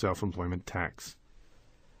reduce the self-employment tax.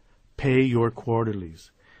 Pay your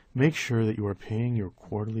quarterlies. Make sure that you are paying your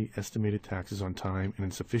quarterly estimated taxes on time and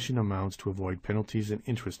in sufficient amounts to avoid penalties and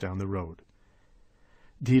interest down the road.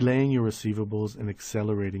 Delaying your receivables and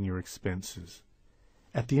accelerating your expenses.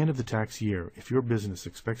 At the end of the tax year, if your business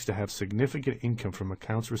expects to have significant income from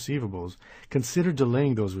accounts receivables, consider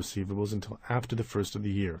delaying those receivables until after the first of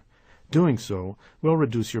the year. Doing so will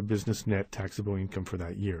reduce your business net taxable income for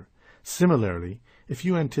that year. Similarly, if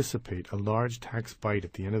you anticipate a large tax bite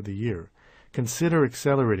at the end of the year, consider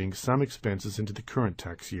accelerating some expenses into the current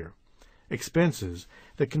tax year. Expenses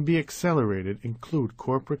that can be accelerated include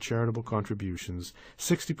corporate charitable contributions,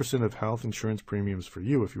 60% of health insurance premiums for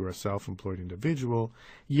you if you are a self-employed individual,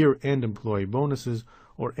 year-end employee bonuses,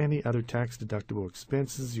 or any other tax-deductible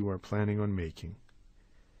expenses you are planning on making.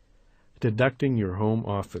 Deducting your home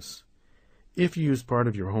office. If you use part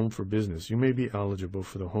of your home for business, you may be eligible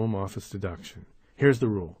for the home office deduction. Here's the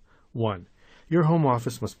rule. 1. Your home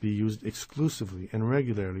office must be used exclusively and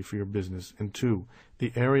regularly for your business, and 2,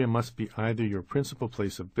 the area must be either your principal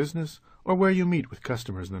place of business or where you meet with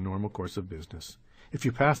customers in the normal course of business. If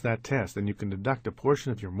you pass that test, then you can deduct a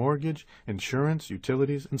portion of your mortgage, insurance,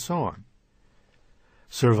 utilities, and so on.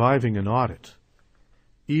 Surviving an audit.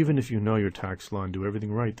 Even if you know your tax law and do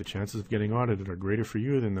everything right, the chances of getting audited are greater for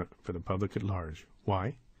you than for the public at large.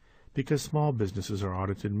 Why? Because small businesses are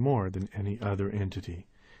audited more than any other entity.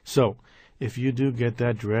 So, if you do get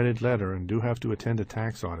that dreaded letter and do have to attend a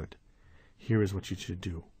tax audit, here is what you should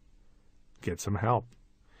do. Get some help.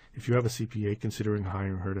 If you have a CPA, considering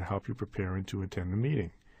hiring her to help you prepare and to attend the meeting.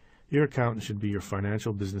 Your accountant should be your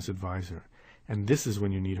financial business advisor, and this is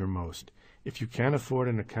when you need her most. If you can't afford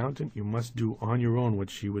an accountant, you must do on your own what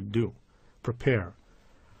she would do. Prepare.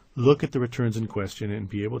 Look at the returns in question and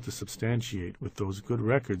be able to substantiate with those good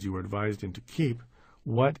records you were advised in to keep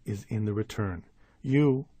what is in the return.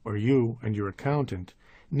 You and your accountant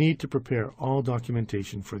need to prepare all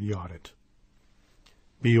documentation for the audit.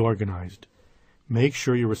 Be organized. Make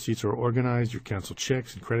sure your receipts are organized, your canceled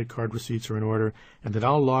checks and credit card receipts are in order, and that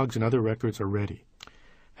all logs and other records are ready.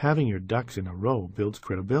 Having your ducks in a row builds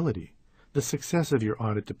credibility. The success of your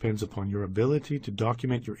audit depends upon your ability to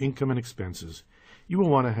document your income and expenses. You will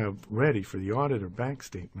want to have ready for the auditor bank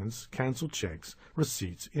statements, canceled checks,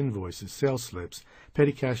 receipts, invoices, sales slips,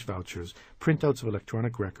 petty cash vouchers, printouts of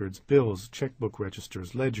electronic records, bills, checkbook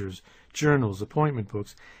registers, ledgers, journals, appointment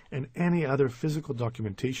books, and any other physical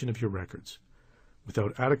documentation of your records.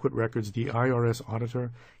 Without adequate records, the IRS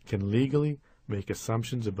auditor can legally make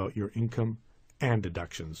assumptions about your income and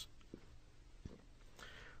deductions.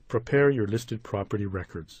 Prepare your listed property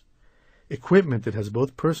records. Equipment that has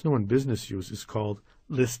both personal and business use is called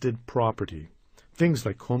listed property. Things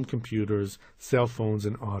like home computers, cell phones,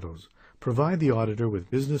 and autos. Provide the auditor with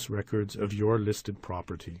business records of your listed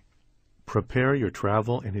property. Prepare your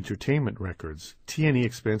travel and entertainment records. T&E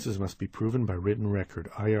expenses must be proven by written record.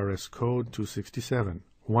 IRS Code 267.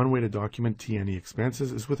 One way to document T&E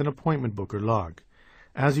expenses is with an appointment book or log.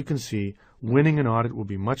 As you can see, winning an audit will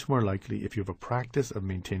be much more likely if you have a practice of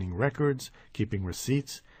maintaining records, keeping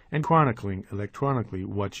receipts, and chronicling electronically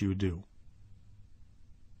what you do.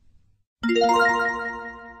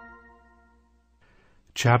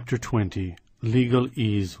 Chapter 20. Legal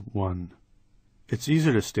Ease 1. It's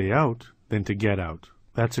easier to stay out than to get out.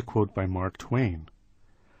 That's a quote by Mark Twain.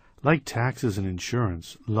 Like taxes and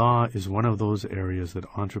insurance, law is one of those areas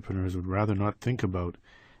that entrepreneurs would rather not think about,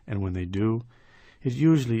 and when they do, it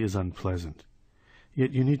usually is unpleasant.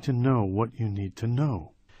 Yet you need to know what you need to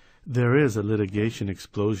know. There is a litigation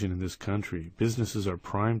explosion in this country. Businesses are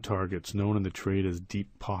prime targets known in the trade as deep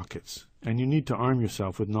pockets, and you need to arm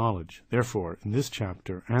yourself with knowledge. Therefore, in this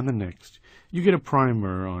chapter and the next, you get a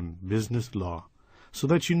primer on business law, so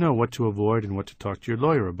that you know what to avoid and what to talk to your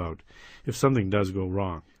lawyer about if something does go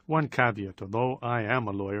wrong. One caveat: although I am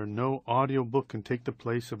a lawyer, no audiobook can take the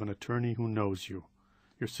place of an attorney who knows you,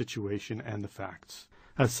 your situation, and the facts.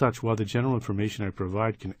 As such, while the general information I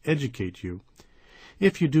provide can educate you,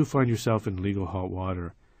 if you do find yourself in legal hot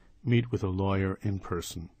water, meet with a lawyer in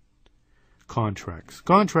person. Contracts.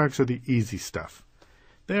 Contracts are the easy stuff.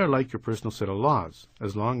 They are like your personal set of laws.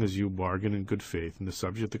 As long as you bargain in good faith and the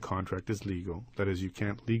subject of the contract is legal, that is, you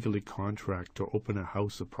can't legally contract to open a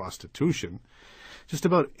house of prostitution, just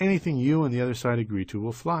about anything you and the other side agree to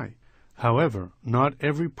will fly. However, not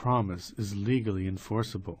every promise is legally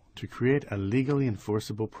enforceable. To create a legally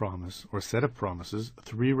enforceable promise or set of promises,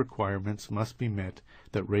 3 requirements must be met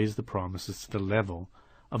that raise the promises to the level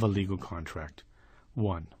of a legal contract.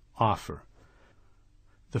 1. Offer.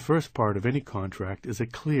 The first part of any contract is a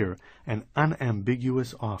clear and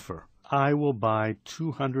unambiguous offer. I will buy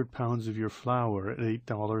 200 pounds of your flour at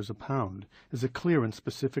 $8 a pound is a clear and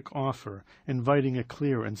specific offer, inviting a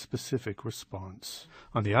clear and specific response.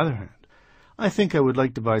 On the other hand, I think I would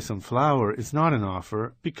like to buy some flour is not an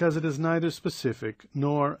offer because it is neither specific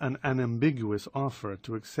nor an unambiguous offer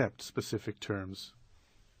to accept specific terms.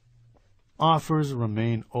 Offers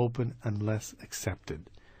remain open unless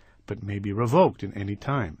accepted, but may be revoked at any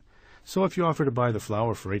time. So if you offer to buy the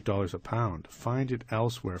flour for $8 a pound, find it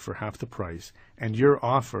elsewhere for half the price, and your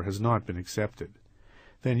offer has not been accepted,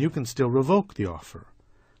 then you can still revoke the offer.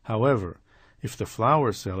 However, if the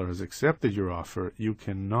flour seller has accepted your offer, you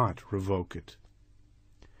cannot revoke it.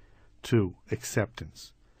 2.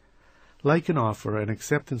 Acceptance. Like an offer, an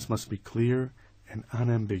acceptance must be clear and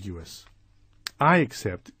unambiguous. I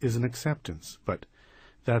accept is an acceptance, but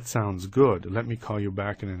that sounds good, let me call you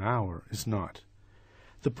back in an hour, is not.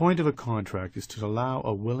 The point of a contract is to allow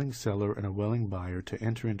a willing seller and a willing buyer to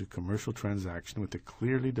enter into commercial transaction with the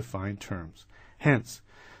clearly defined terms. Hence,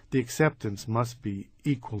 the acceptance must be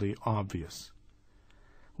equally obvious.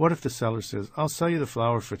 What if the seller says, I'll sell you the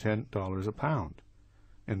flour for $10 a pound?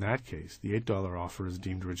 In that case, the $8 offer is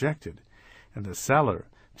deemed rejected, and the seller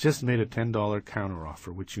just made a $10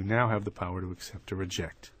 counteroffer, which you now have the power to accept or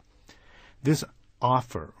reject. This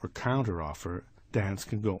offer or counteroffer dance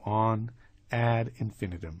can go on ad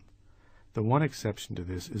infinitum. The one exception to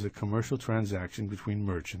this is a commercial transaction between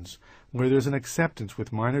merchants, where there's an acceptance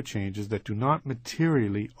with minor changes that do not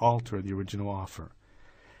materially alter the original offer.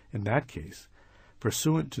 In that case,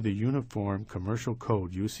 pursuant to the Uniform Commercial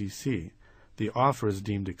Code, UCC, the offer is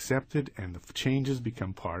deemed accepted and the changes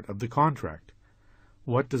become part of the contract.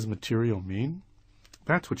 What does material mean?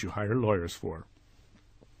 That's what you hire lawyers for.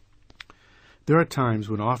 There are times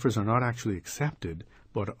when offers are not actually accepted,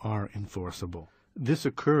 but are enforceable. This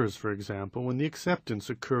occurs, for example, when the acceptance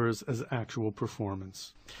occurs as actual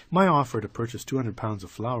performance. My offer to purchase 200 pounds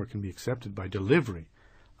of flour can be accepted by delivery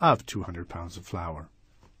of 200 pounds of flour.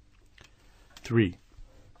 3.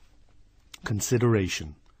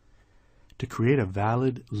 Consideration. To create a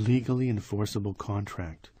valid, legally enforceable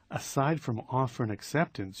contract, aside from offer and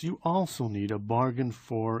acceptance, you also need a bargain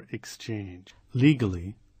for exchange.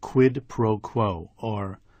 Legally, quid pro quo,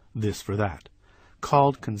 or this for that,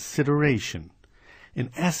 called consideration, In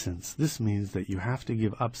essence, this means that you have to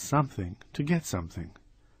give up something to get something.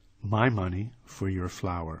 My money for your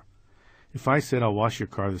flour. If I said I'll wash your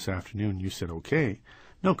car this afternoon, you said okay,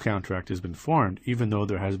 no contract has been formed, even though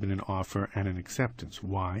there has been an offer and an acceptance.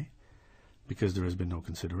 Why? Because there has been no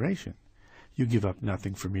consideration. You give up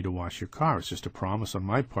nothing for me to wash your car. It's just a promise on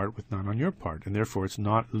my part with none on your part, and therefore it's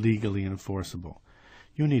not legally enforceable.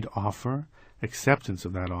 You need offer, acceptance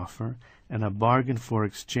of that offer, and a bargain for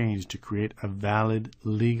exchange to create a valid,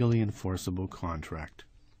 legally enforceable contract.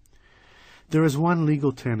 There is one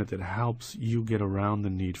legal tenet that helps you get around the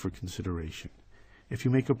need for consideration. If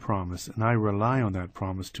you make a promise, and I rely on that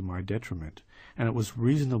promise to my detriment, and it was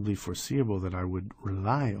reasonably foreseeable that I would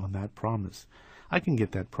rely on that promise, I can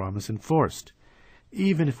get that promise enforced,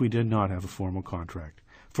 even if we did not have a formal contract.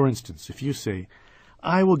 For instance, if you say,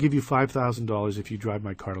 I will give you $5,000 if you drive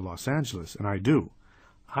my car to Los Angeles, and I do,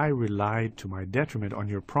 I relied to my detriment on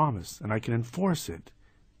your promise, and I can enforce it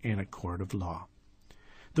in a court of law.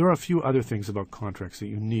 There are a few other things about contracts that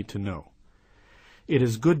you need to know. It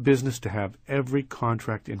is good business to have every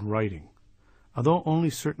contract in writing. Although only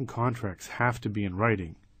certain contracts have to be in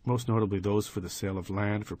writing, most notably those for the sale of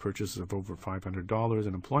land for purchases of over $500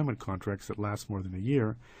 and employment contracts that last more than a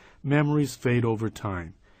year, memories fade over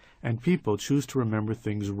time, and people choose to remember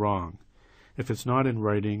things wrong. If it's not in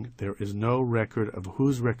writing, there is no record of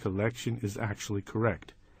whose recollection is actually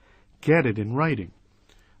correct. Get it in writing.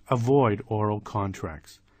 Avoid oral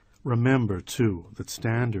contracts. Remember, too, that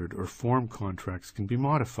standard or form contracts can be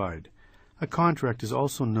modified. A contract is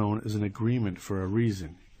also known as an agreement for a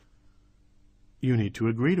reason. You need to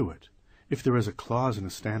agree to it. If there is a clause in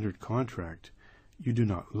a standard contract you do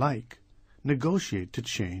not like, negotiate to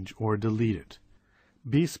change or delete it.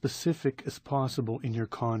 Be specific as possible in your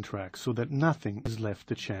contract so that nothing is left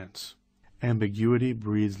to chance. Ambiguity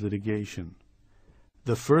breeds litigation.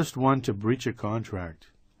 The first one to breach a contract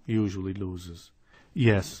usually loses.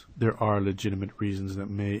 Yes, there are legitimate reasons that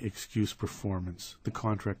may excuse performance. The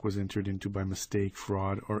contract was entered into by mistake,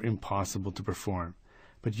 fraud, or impossible to perform.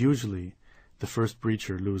 But usually, the first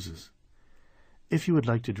breacher loses. If you would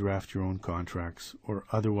like to draft your own contracts or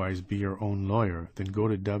otherwise be your own lawyer, then go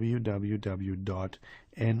to www.nolo.com.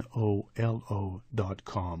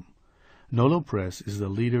 Nolo Press is the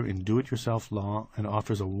leader in do-it-yourself law and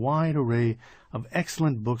offers a wide array of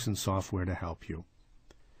excellent books and software to help you.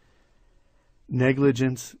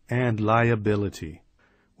 Negligence and liability.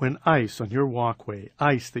 When ice on your walkway,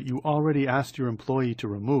 ice that you already asked your employee to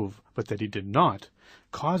remove, but that he did not,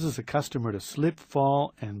 causes a customer to slip,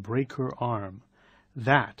 fall, and break her arm,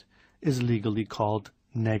 that is legally called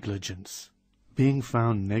negligence. Being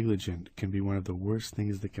found negligent can be one of the worst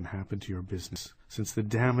things that can happen to your business, since the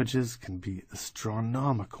damages can be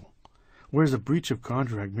astronomical. Whereas a breach of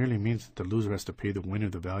contract merely means that the loser has to pay the winner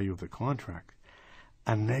the value of the contract,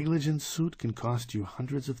 a negligence suit can cost you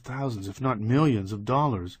hundreds of thousands, if not millions of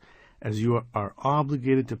dollars, as you are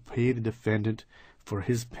obligated to pay the defendant for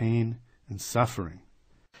his pain and suffering.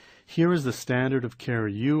 Here is the standard of care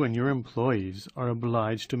you and your employees are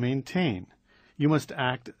obliged to maintain. You must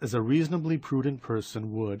act as a reasonably prudent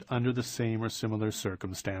person would under the same or similar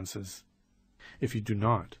circumstances. If you do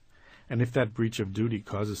not, and if that breach of duty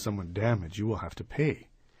causes someone damage, you will have to pay.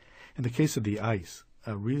 In the case of the ice,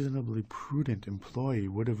 a reasonably prudent employee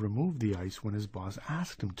would have removed the ice when his boss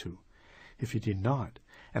asked him to. If he did not,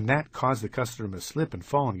 and that caused the customer to slip and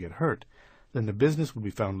fall and get hurt, then the business would be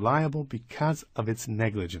found liable because of its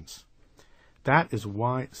negligence. That is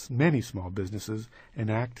why many small businesses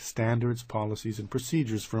enact standards, policies, and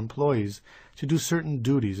procedures for employees to do certain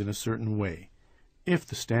duties in a certain way. If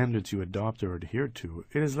the standards you adopt are adhered to,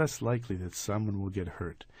 it is less likely that someone will get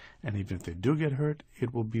hurt, and even if they do get hurt,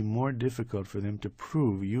 it will be more difficult for them to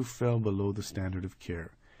prove you fell below the standard of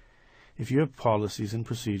care. If you have policies and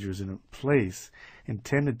procedures in place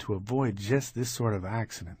intended to avoid just this sort of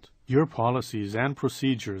accident, your policies and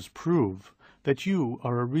procedures prove that you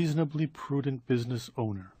are a reasonably prudent business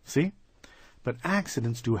owner. See? But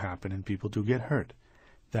accidents do happen and people do get hurt.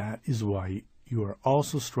 That is why you are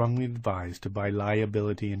also strongly advised to buy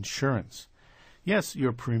liability insurance. Yes,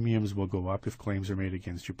 your premiums will go up if claims are made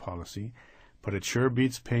against your policy, but it sure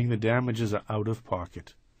beats paying the damages out of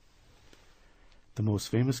pocket. The most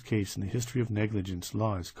famous case in the history of negligence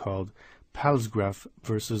law is called Palsgraf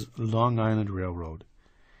versus Long Island Railroad.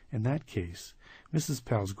 In that case, Mrs.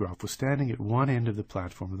 Palsgraf was standing at one end of the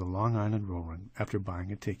platform of the Long Island Railroad after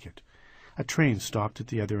buying a ticket. A train stopped at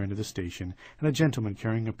the other end of the station, and a gentleman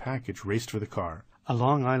carrying a package raced for the car. A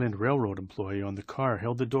Long Island Railroad employee on the car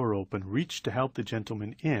held the door open, reached to help the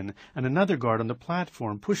gentleman in, and another guard on the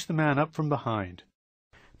platform pushed the man up from behind.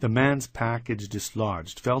 The man's package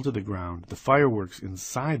dislodged, fell to the ground, the fireworks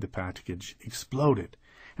inside the package exploded,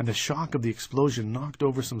 and the shock of the explosion knocked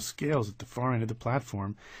over some scales at the far end of the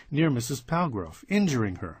platform near Mrs. Palgrove,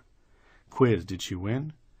 injuring her. Quiz, did she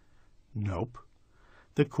win? Nope.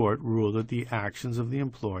 The court ruled that the actions of the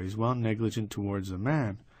employees, while negligent towards the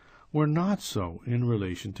man, were not so in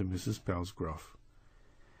relation to Mrs. Palgrove.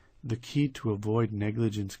 The key to avoid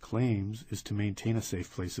negligence claims is to maintain a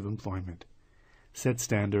safe place of employment, set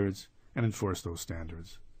standards, and enforce those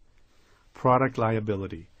standards. Product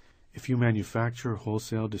liability. If you manufacture,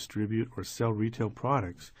 wholesale, distribute, or sell retail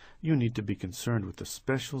products, you need to be concerned with the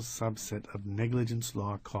special subset of negligence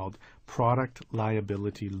law called product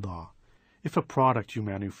liability law. If a product you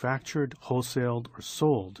manufactured, wholesaled, or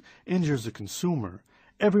sold injures a consumer,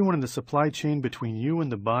 everyone in the supply chain between you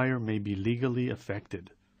and the buyer may be legally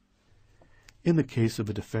affected. In the case of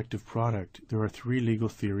a defective product, there are three legal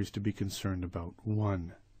theories to be concerned about.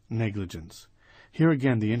 1. Negligence. Here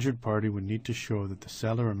again, the injured party would need to show that the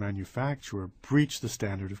seller or manufacturer breached the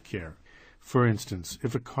standard of care. For instance,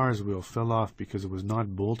 if a car's wheel fell off because it was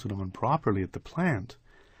not bolted on properly at the plant,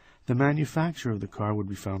 the manufacturer of the car would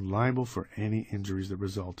be found liable for any injuries that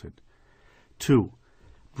resulted. 2.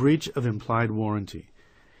 Breach of implied warranty.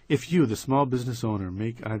 If you, the small business owner,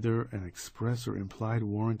 make either an express or implied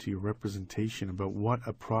warranty or representation about what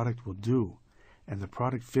a product will do, and the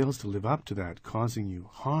product fails to live up to that, causing you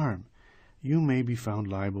harm, you may be found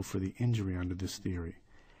liable for the injury under this theory.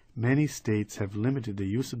 Many states have limited the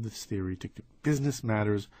use of this theory to business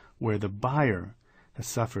matters where the buyer has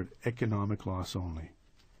suffered economic loss only.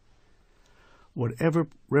 Whatever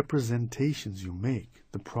representations you make,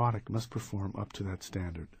 the product must perform up to that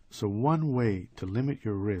standard. So one way to limit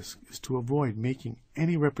your risk is to avoid making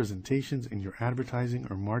any representations in your advertising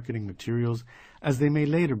or marketing materials, as they may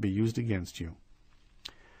later be used against you.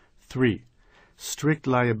 3. Strict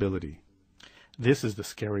liability. This is the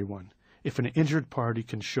scary one. If an injured party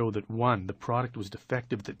can show that 1. The product was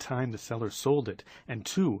defective at the time the seller sold it, and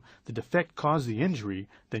 2. The defect caused the injury,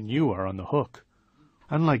 then you are on the hook.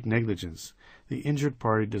 Unlike negligence, the injured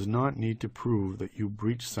party does not need to prove that you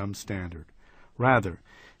breached some standard. Rather,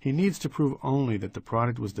 he needs to prove only that the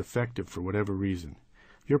product was defective for whatever reason.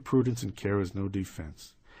 Your prudence and care is no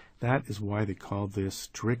defense. That is why they call this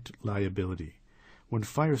strict liability. When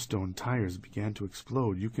Firestone tires began to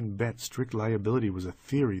explode, you can bet strict liability was a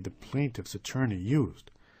theory the plaintiff's attorney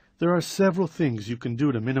used. There are several things you can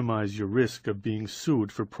do to minimize your risk of being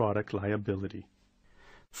sued for product liability.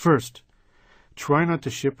 First, try not to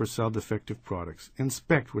ship or sell defective products.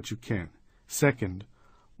 Inspect what you can. Second,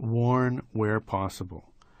 warn where possible.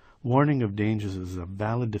 Warning of dangers is a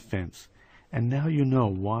valid defense, and now you know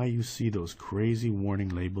why you see those crazy warning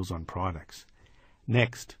labels on products.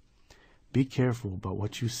 Next, be careful about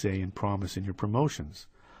what you say and promise in your promotions.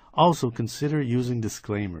 Also, consider using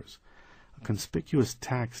disclaimers. A conspicuous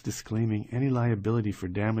text disclaiming any liability for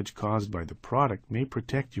damage caused by the product may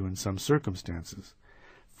protect you in some circumstances.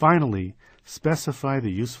 Finally, specify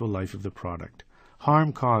the useful life of the product.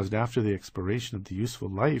 Harm caused after the expiration of the useful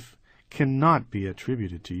life cannot be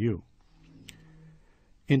attributed to you.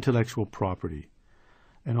 Intellectual property.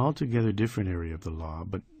 An altogether different area of the law,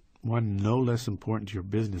 but one no less important to your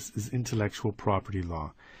business, is intellectual property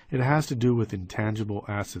law. It has to do with intangible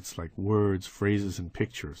assets like words, phrases, and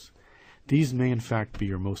pictures. These may in fact be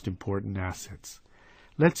your most important assets.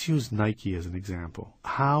 Let's use Nike as an example.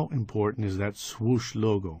 How important is that swoosh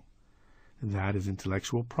logo? That is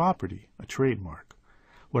intellectual property, a trademark.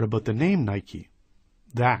 What about the name Nike?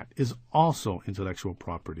 That is also intellectual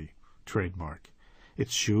property, trademark.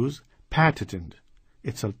 It's shoes, patented.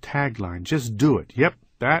 It's a tagline, just do it. Yep,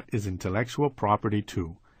 that is intellectual property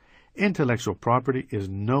too. Intellectual property is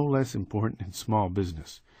no less important in small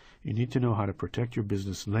business. You need to know how to protect your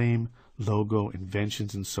business name, logo,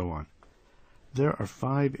 inventions, and so on. There are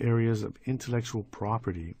 5 areas of intellectual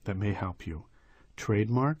property that may help you.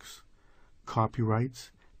 Trademarks,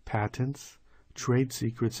 copyrights, patents, trade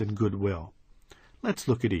secrets, and goodwill. Let's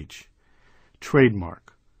look at each.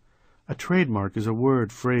 Trademark. A trademark is a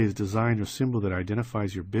word, phrase, design, or symbol that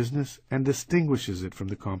identifies your business and distinguishes it from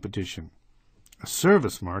the competition. A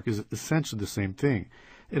service mark is essentially the same thing.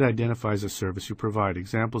 It identifies a service you provide.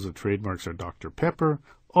 Examples of trademarks are Dr. Pepper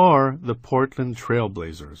or the Portland Trail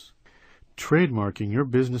Blazers. Trademarking your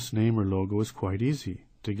business name or logo is quite easy.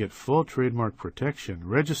 To get full trademark protection,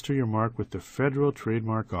 register your mark with the Federal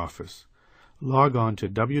Trademark Office. Log on to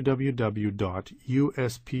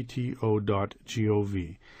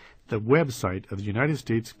www.uspto.gov, the website of the United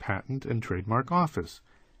States Patent and Trademark Office,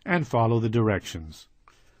 and follow the directions.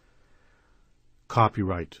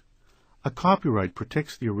 Copyright. A copyright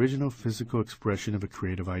protects the original physical expression of a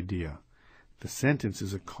creative idea. The sentence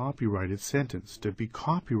is a copyrighted sentence. To be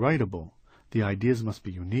copyrightable, the ideas must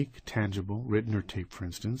be unique, tangible, written or taped, for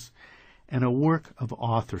instance, and a work of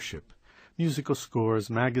authorship. Musical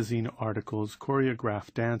scores, magazine articles,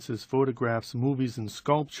 choreographed dances, photographs, movies, and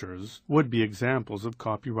sculptures would be examples of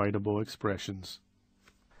copyrightable expressions.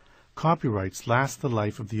 Copyrights last the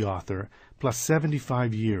life of the author plus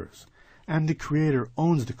 75 years, and the creator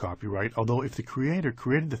owns the copyright, although if the creator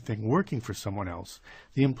created the thing working for someone else,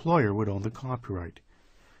 the employer would own the copyright.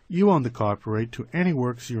 You own the copyright to any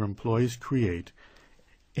works your employees create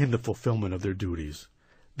in the fulfillment of their duties.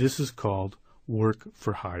 This is called work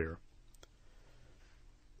for hire.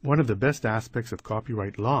 One of the best aspects of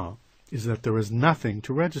copyright law is that there is nothing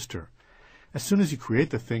to register. As soon as you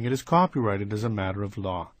create the thing, it is copyrighted as a matter of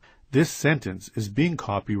law. This sentence is being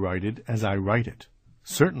copyrighted as I write it.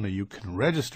 Certainly you can register